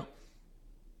thing well.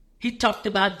 He talked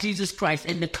about Jesus Christ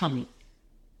and the coming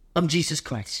of Jesus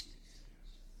Christ.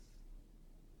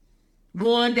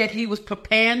 One that he was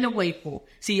preparing the way for.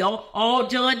 See, all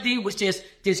John did was just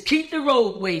keep the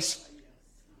roadways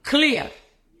clear.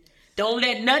 Don't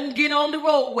let nothing get on the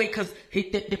roadway, because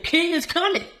the king is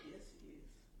coming.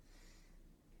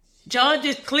 John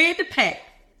just cleared the path.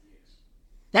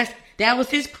 That was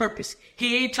his purpose.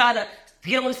 He ain't try to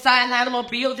get on the sideline or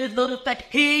build this little thing.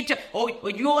 He ain't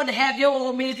you want to have your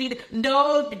own ministry.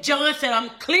 No, John said, I'm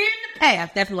clearing the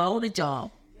path. That's the only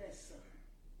job.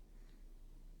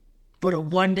 For the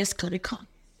one that's going to come.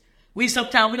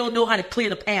 Sometimes we don't know how to clear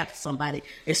the path for somebody.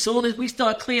 As soon as we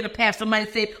start clearing the path,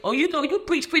 somebody said, oh, you know, you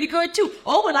preach pretty good too.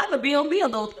 Oh, well, I can be on me a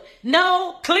little.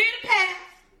 No, clear the path.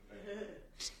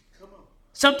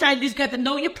 Sometimes you just got to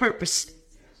know your purpose.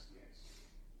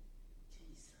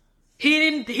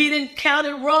 He didn't count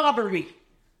it robbery.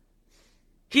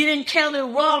 He didn't count it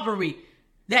robbery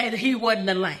that he wasn't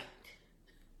the light.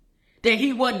 That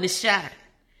he wasn't the shine.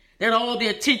 That all the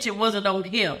attention wasn't on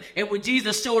him. And when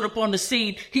Jesus showed up on the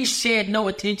scene, he shared no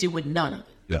attention with none of it.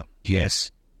 Yeah. Yes.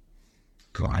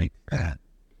 Like that.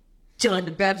 John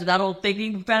the Baptist, I don't think he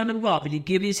even found a robber to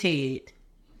give his head.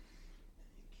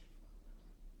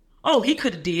 Oh, he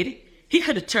could have did it. He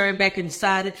could have turned back and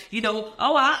decided,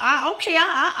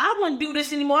 I won't do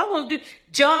this anymore. I won't do.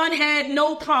 John had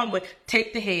no problem with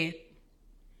take the head,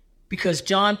 because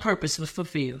John's purpose was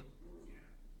fulfilled.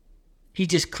 He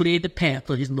just cleared the path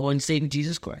for his Lord and Savior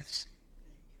Jesus Christ.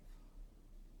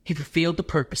 He fulfilled the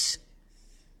purpose.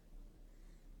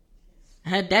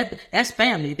 That's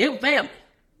family. They were family.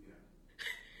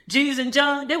 Jesus and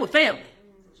John, they were family.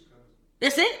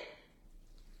 That's it.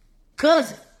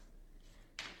 Cousin.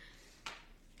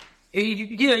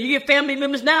 You get family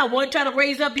members now, one trying to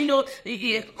raise up,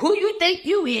 who you think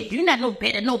you is? You're not no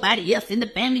better than nobody else in the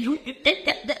family.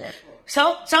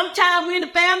 So sometimes we in the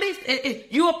families,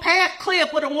 you a path clear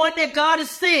for the one that God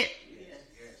has sent.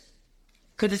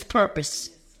 Because it's purpose.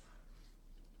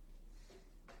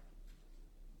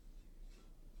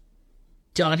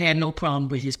 John had no problem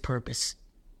with his purpose.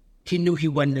 He knew he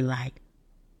wasn't the light.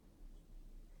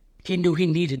 He knew he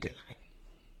needed the light.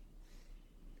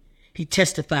 He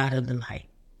testified of the light.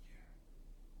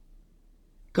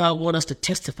 God wants us to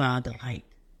testify of the light.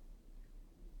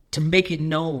 To make it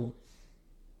known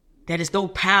that there's no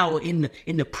power in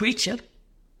the preacher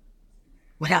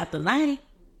without the light.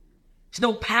 There's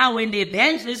no power in the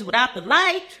evangelist without the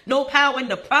light. No power in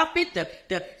the prophet.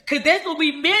 Because there's going to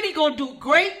be many going to do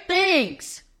great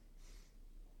things.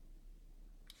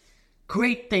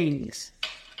 Great things.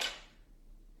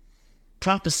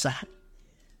 Prophesy.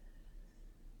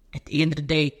 At the end of the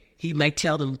day, he might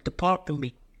tell them, depart from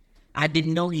me. I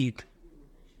didn't know you.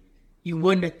 You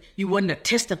weren't a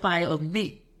testifier of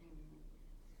me.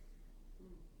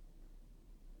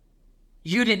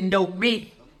 You didn't know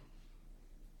me.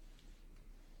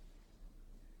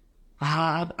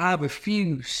 I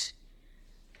refuse.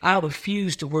 I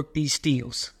refuse to work these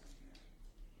deals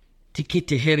to get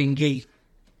to heaven gate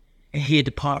and here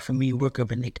depart from me, work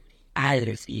of iniquity. I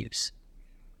refuse.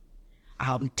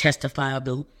 I will testify of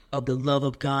the love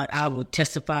of God. I will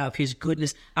testify of his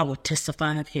goodness. I will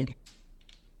testify of him.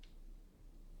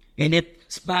 And if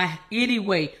by any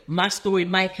way my story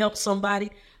might help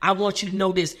somebody, I want you to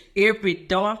know this. Every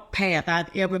dark path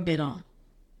I've ever been on,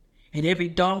 and every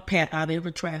dark path I've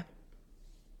ever traveled,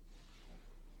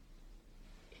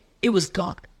 it was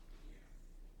God,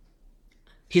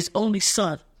 his only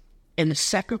son, and the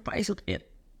sacrifice of him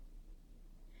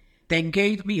that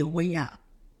gave me a way out.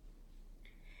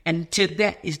 And to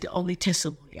that is the only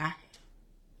testimony I have.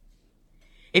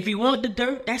 If you want the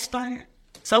dirt, that's fine.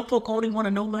 Some folk only want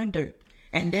to know my dirt,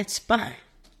 and that's fine.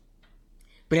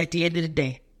 But at the end of the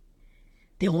day,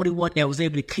 the only one that was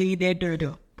able to clean that dirt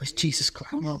up was Jesus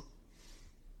Christ.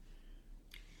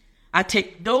 I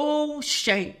take no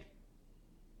shame.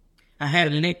 I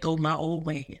had to let go of my old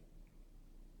man.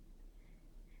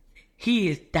 He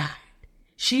has died.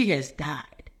 She has died.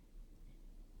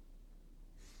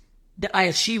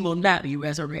 She will not be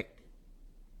resurrected.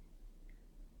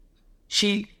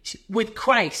 She with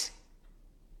Christ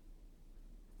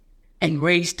and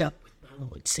raised up with my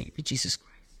Lord and Savior Jesus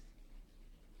Christ.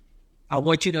 I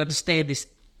want you to understand this.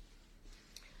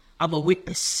 I'm a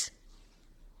witness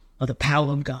of the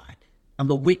power of God.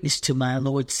 I'm a witness to my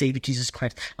Lord and Savior Jesus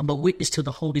Christ. I'm a witness to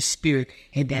the Holy Spirit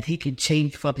and that he can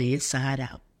change from the inside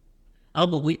out.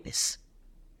 I'm a witness.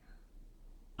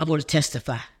 I'm going to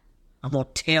testify. I'm going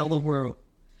to tell the world.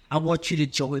 I want you to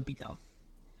join me, though.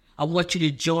 I want you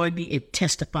to join me in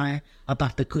testifying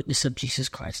about the goodness of Jesus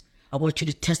Christ. I want you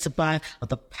to testify of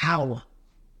the power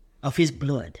of his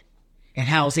blood and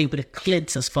how it's able to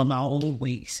cleanse us from our old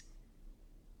ways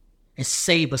and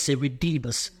save us and redeem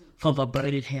us from a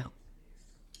burning hell.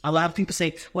 A lot of people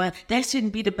say, well, that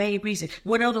shouldn't be the main reason.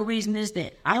 What other reason is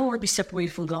that? I don't want to be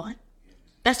separated from God.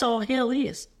 That's all hell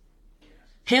is.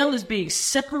 Hell is being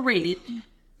separated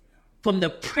from the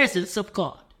presence of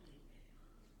God.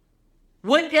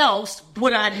 What else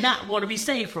would I not want to be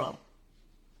saved from?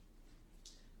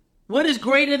 What is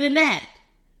greater than that?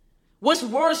 What's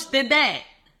worse than that?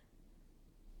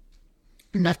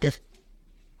 Nothing.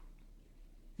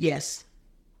 Yes.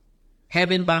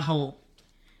 Heaven by home.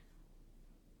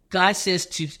 God says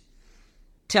to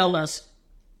tell us,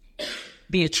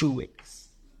 be a true witness.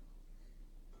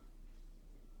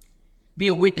 Be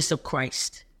a witness of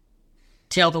Christ.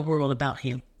 Tell the world about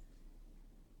him.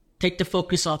 Take the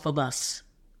focus off of us.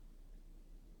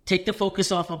 Take the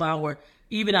focus off of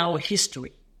even our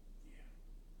history.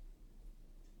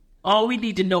 All we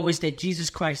need to know is that Jesus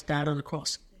Christ died on the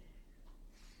cross.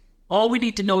 All we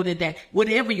need to know is that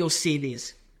whatever your sin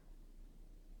is,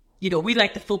 we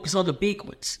like to focus on the big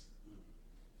ones.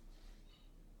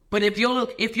 But if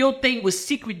your thing was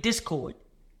secret discord,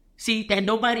 see, that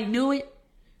nobody knew it,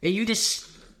 and you just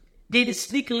did it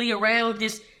sneakily around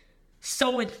just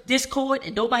sowing discord,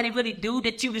 and nobody really knew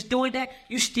that you was doing that,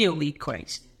 you still need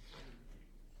Christ.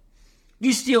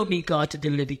 You still need God to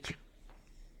deliver you.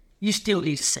 You still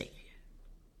need a Savior.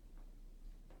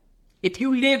 If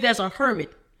you lived as a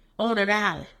hermit on an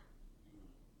island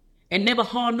and never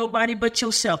harmed nobody but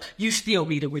yourself, you still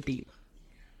need a Redeemer.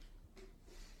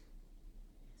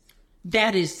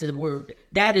 That is the word.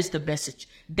 That is the message.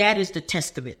 That is the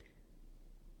testament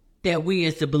that we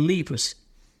as the believers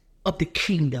of the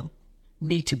kingdom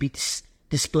need to be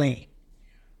displaying,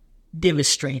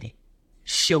 demonstrating,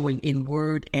 showing in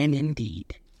word and in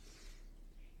deed.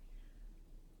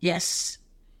 Yes,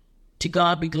 to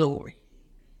God be glory.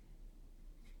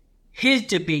 His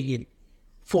dominion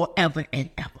forever and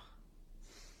ever.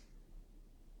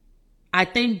 I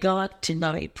thank God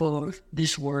tonight for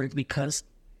this word because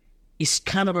it's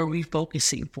kind of a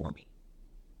refocusing for me.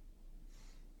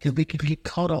 Because we can get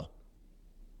caught up.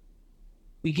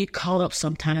 We get caught up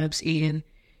sometimes in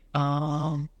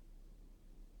the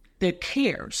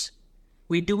cares.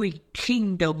 We're doing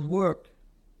kingdom work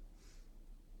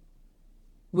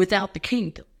without the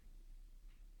kingdom.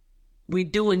 We're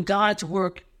doing God's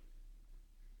work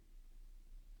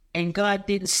and God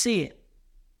didn't see it.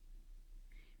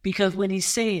 Because when he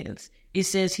says, it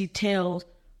says he tells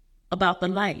about the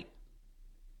light.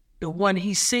 The one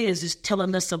he says is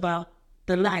telling us about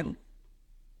the light.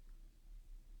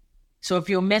 So if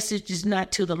your message is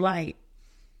not to the light,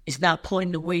 it's not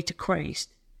pointing the way to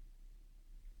Christ,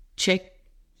 check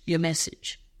your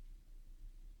message.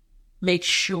 Make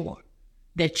sure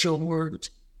that your words,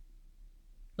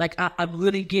 like I'm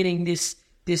really getting this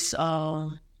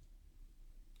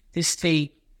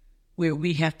faith where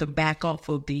we have to back off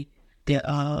of the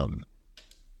I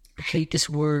hate this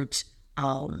words,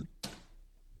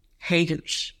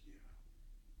 haters.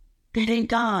 That ain't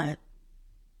God.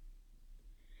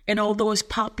 And although it's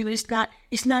popular,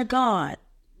 it's not God.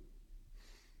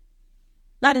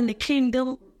 not in the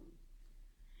kingdom.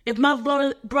 If my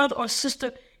brother or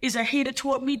sister is a hater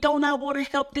toward me, don't I want to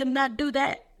help them not do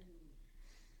that?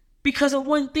 Because of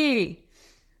one thing.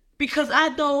 Because I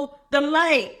know the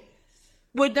light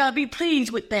would not be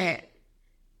pleased with that.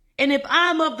 And if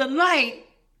I'm of the light,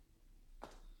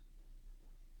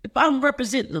 if I'm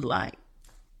representing the light,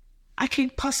 I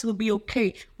can't possibly be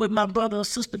okay with my brother or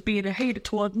sister being a hater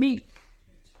toward me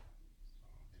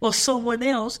or someone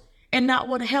else and not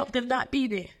want to help them not be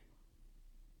there.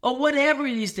 Or whatever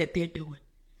it is that they're doing.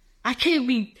 I can't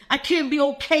be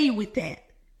okay with that.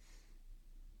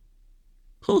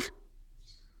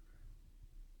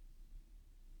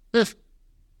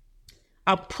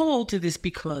 I'm pulled to this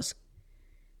because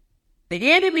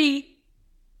the enemy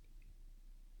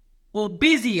will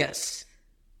busy us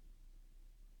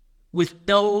with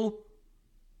a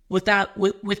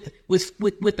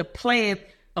plan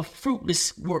of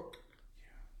fruitless work.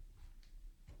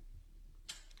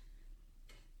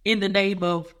 In the name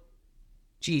of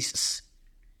Jesus.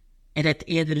 And at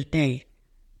the end of the day,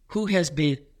 who has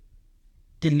been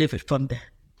delivered from the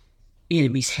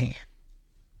enemy's hand?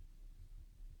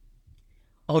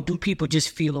 Or do people just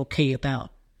feel okay about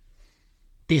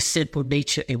their sinful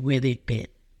nature and where they've been?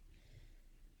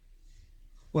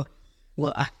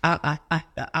 Well,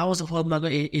 I was a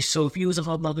whoremonger, so if you was a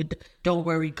whoremonger, don't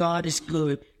worry, God is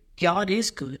good. God is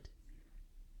good.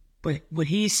 But what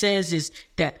he says is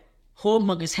that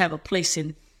whoremongers have a place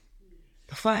in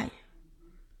the fire.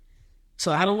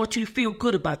 So I don't want you to feel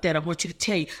good about that. I want to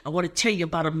tell you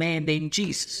about a man named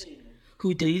Jesus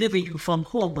who delivered you from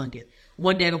whoremongering.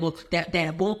 One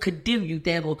that won't condemn you,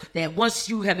 that once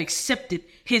you have accepted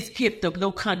his gift of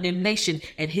no condemnation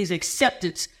and his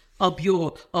acceptance of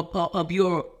your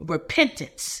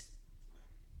repentance,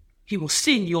 he will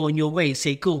send you on your way and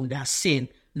say, go now, sin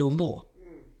no more.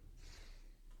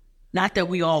 Not that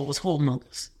we all was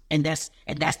whoremongers, and that's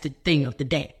the thing of the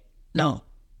day. No.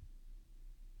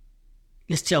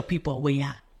 Let's tell people a way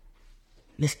out.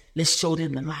 Let's show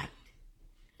them the light.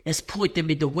 Let's point them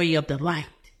in the way of the light.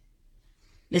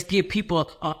 Let's give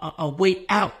people a way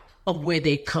out of where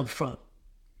they come from.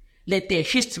 Let their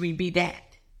history be that.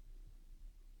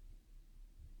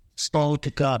 So to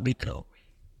God be glory.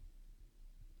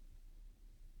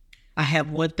 I have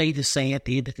one thing to say at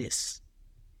the end of this.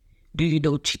 Do you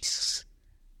know Jesus?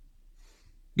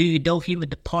 Do you know him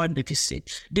and the pardon of your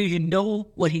sins? Do you know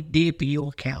what he did for you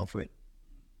on Calvary?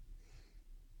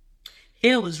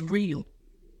 Hell is real.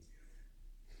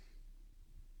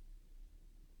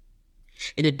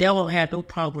 And the devil had no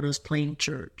problem with us playing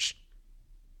church,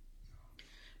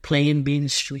 playing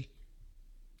ministry,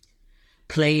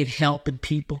 playing helping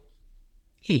people.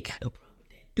 He ain't got no problem with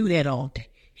that. Do that all day.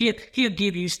 He'll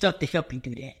give you stuff to help you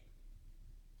do that.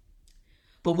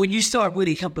 But when you start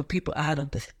really helping people out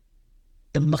of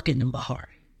the muck and the mahar,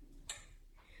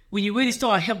 when you really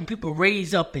start helping people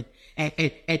raise up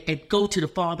and go to the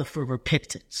Father for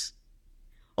repentance,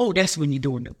 oh, that's when you're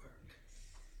doing the work.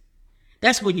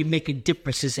 That's when you're making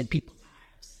differences in people's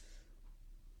lives.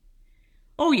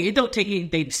 Oh, yeah, it don't take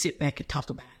anything to sit back and talk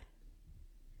about it.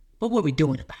 But what are we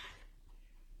doing about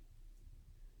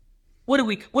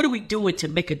it? What are we doing to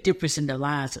make a difference in the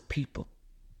lives of people?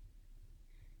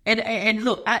 And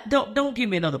look, don't give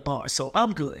me another bar, so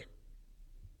I'm good.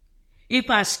 If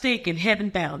I stink in heaven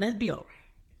bound, that'd be all right.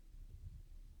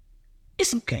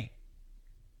 It's okay.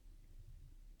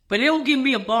 But don't give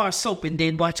me a bar of soap and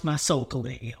then watch my soul go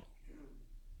to hell.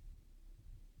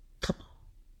 Come on.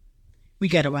 We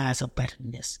got to rise up better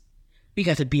than this. We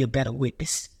got to be a better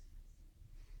witness.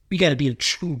 We got to be a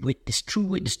true witness. True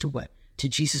witness to what? To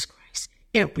Jesus Christ.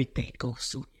 Everything goes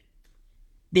through him.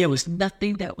 There was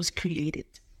nothing that was created.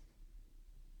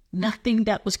 Nothing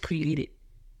that was created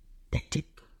that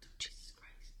didn't go through Jesus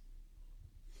Christ.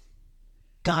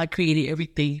 God created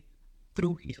everything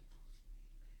through him.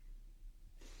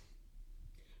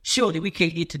 Surely we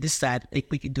can't get to this side and think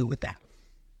we can do without him.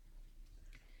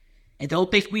 And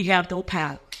don't think we have no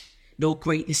power, no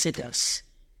greatness in us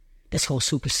that's going to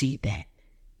supersede that.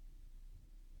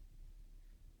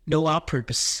 Know our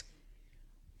purpose.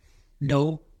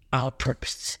 Know our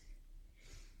purpose.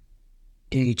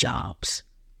 Do your jobs.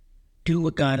 Do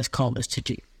what God has called us to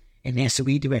do. And that's to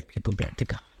redirect people back to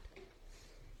God.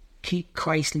 Keep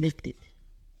Christ lifted.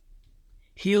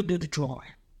 He'll do the drawing.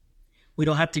 We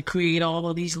don't have to create all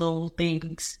of these little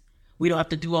things. We don't have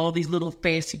to do all these little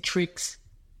fancy tricks.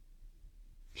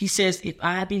 He says, if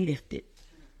I be lifted,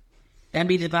 that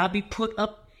means if I be put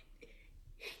up,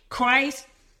 Christ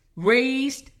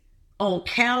raised on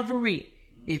Calvary,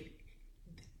 if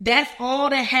that's all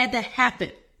that had to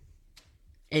happen,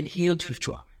 and he'll do the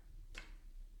drawing.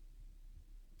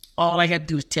 All I have to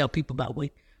do is tell people about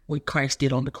what Christ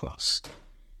did on the cross.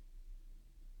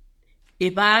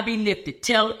 If I be lifted,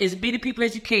 tell as many people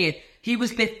as you can, he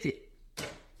was lifted.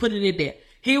 Put it in there.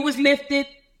 He was lifted.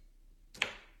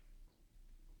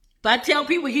 If I tell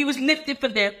people he was lifted for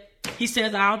them, he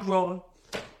says, I'll draw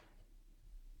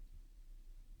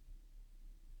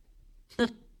him.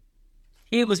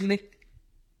 He was lifted.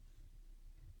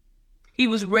 He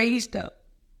was raised up.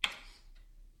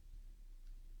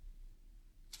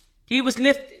 He was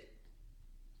lifted.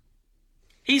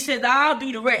 He said, I'll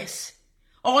do the rest.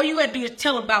 All you got to do is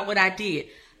tell about what I did.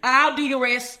 I'll do the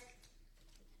rest.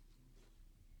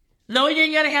 No, you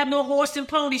ain't got to have no horse and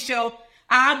pony show.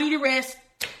 I'll do the rest.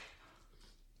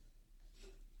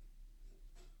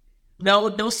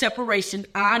 No separation.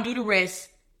 I'll do the rest.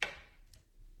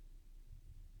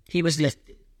 He was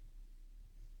lifted.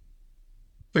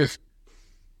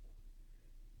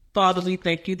 Father, we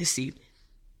thank you this evening.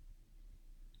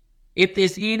 If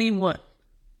there's anyone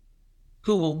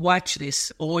who will watch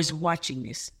this or is watching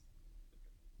this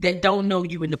that don't know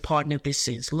you in the pardon of their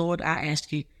sins, Lord, I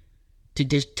ask you to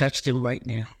just touch them right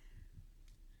now.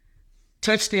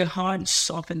 Touch their heart and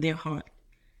soften their heart.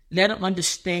 Let them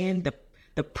understand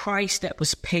the price that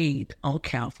was paid on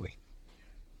Calvary.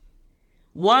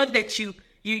 One that you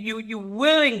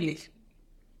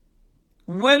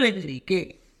willingly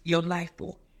gave your life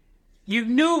for. You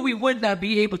knew we would not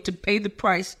be able to pay the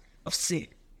price of sin.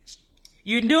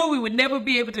 You knew we would never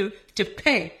be able to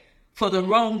pay for the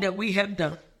wrong that we have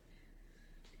done.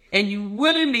 And you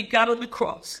willingly got on the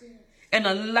cross and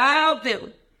allowed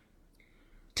them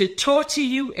to torture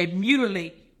you and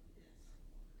mutilate you.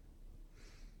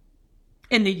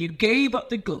 And then you gave up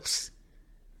the ghost,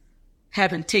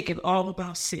 having taken all of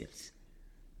our sins.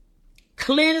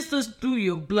 Cleansed us through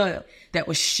your blood that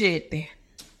was shed there.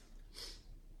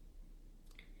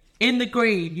 In the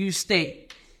grave you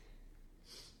stayed,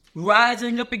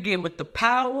 rising up again with the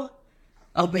power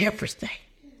of everything.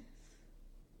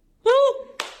 Woo!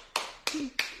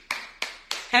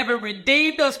 Having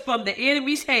redeemed us from the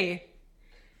enemy's hand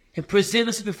and present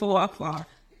us before our Father.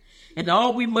 And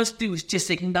all we must do is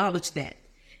just acknowledge that.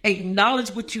 Acknowledge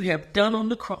what you have done on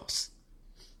the cross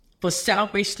for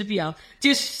salvation to be ours.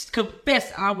 Just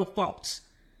confess our faults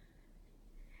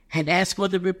and ask for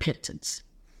the repentance.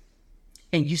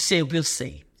 And you said we're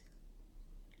saved.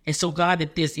 And so, God,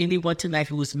 if there's anyone tonight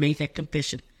who has made that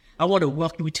confession, I want to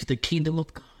welcome you to the kingdom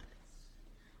of God.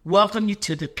 Welcome you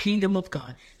to the kingdom of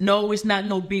God. No, it's not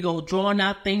no big old drawn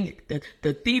out thing.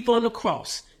 The thief on the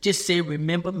cross just said,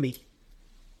 remember me.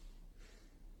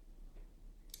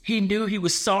 He knew he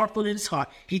was sorrowful in his heart.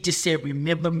 He just said,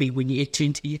 remember me when you enter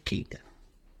into your kingdom.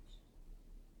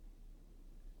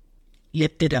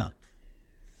 Lift it up.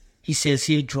 He says,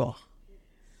 here, draw.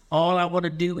 All I want to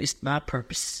do is my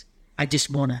purpose. I just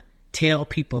want to tell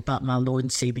people about my Lord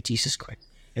and Savior, Jesus Christ,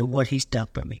 and what he's done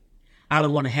for me. I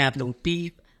don't want to have no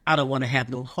beef. I don't want to have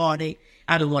no heartache.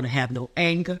 I don't want to have no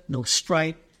anger, no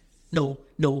strife, no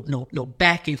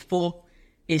back and forth.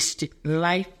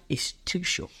 Life is too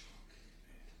short.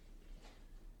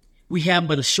 We have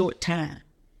but a short time.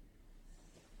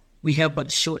 We have but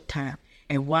a short time.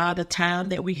 And while the time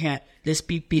that we have, let's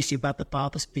be busy about the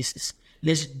Father's business.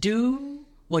 Let's do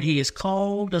what he has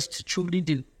called us to truly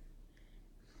do.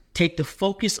 Take the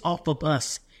focus off of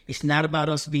us. It's not about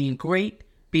us being great,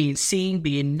 being seen,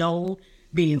 being known,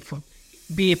 being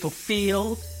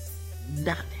fulfilled.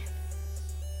 Nothing.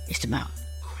 It's about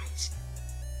Christ.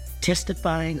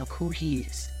 Testifying of who he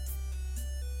is.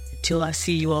 Until I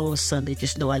see you all on Sunday,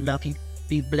 just know I love you.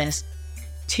 Be blessed.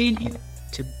 Continue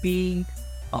to be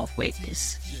a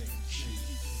witness.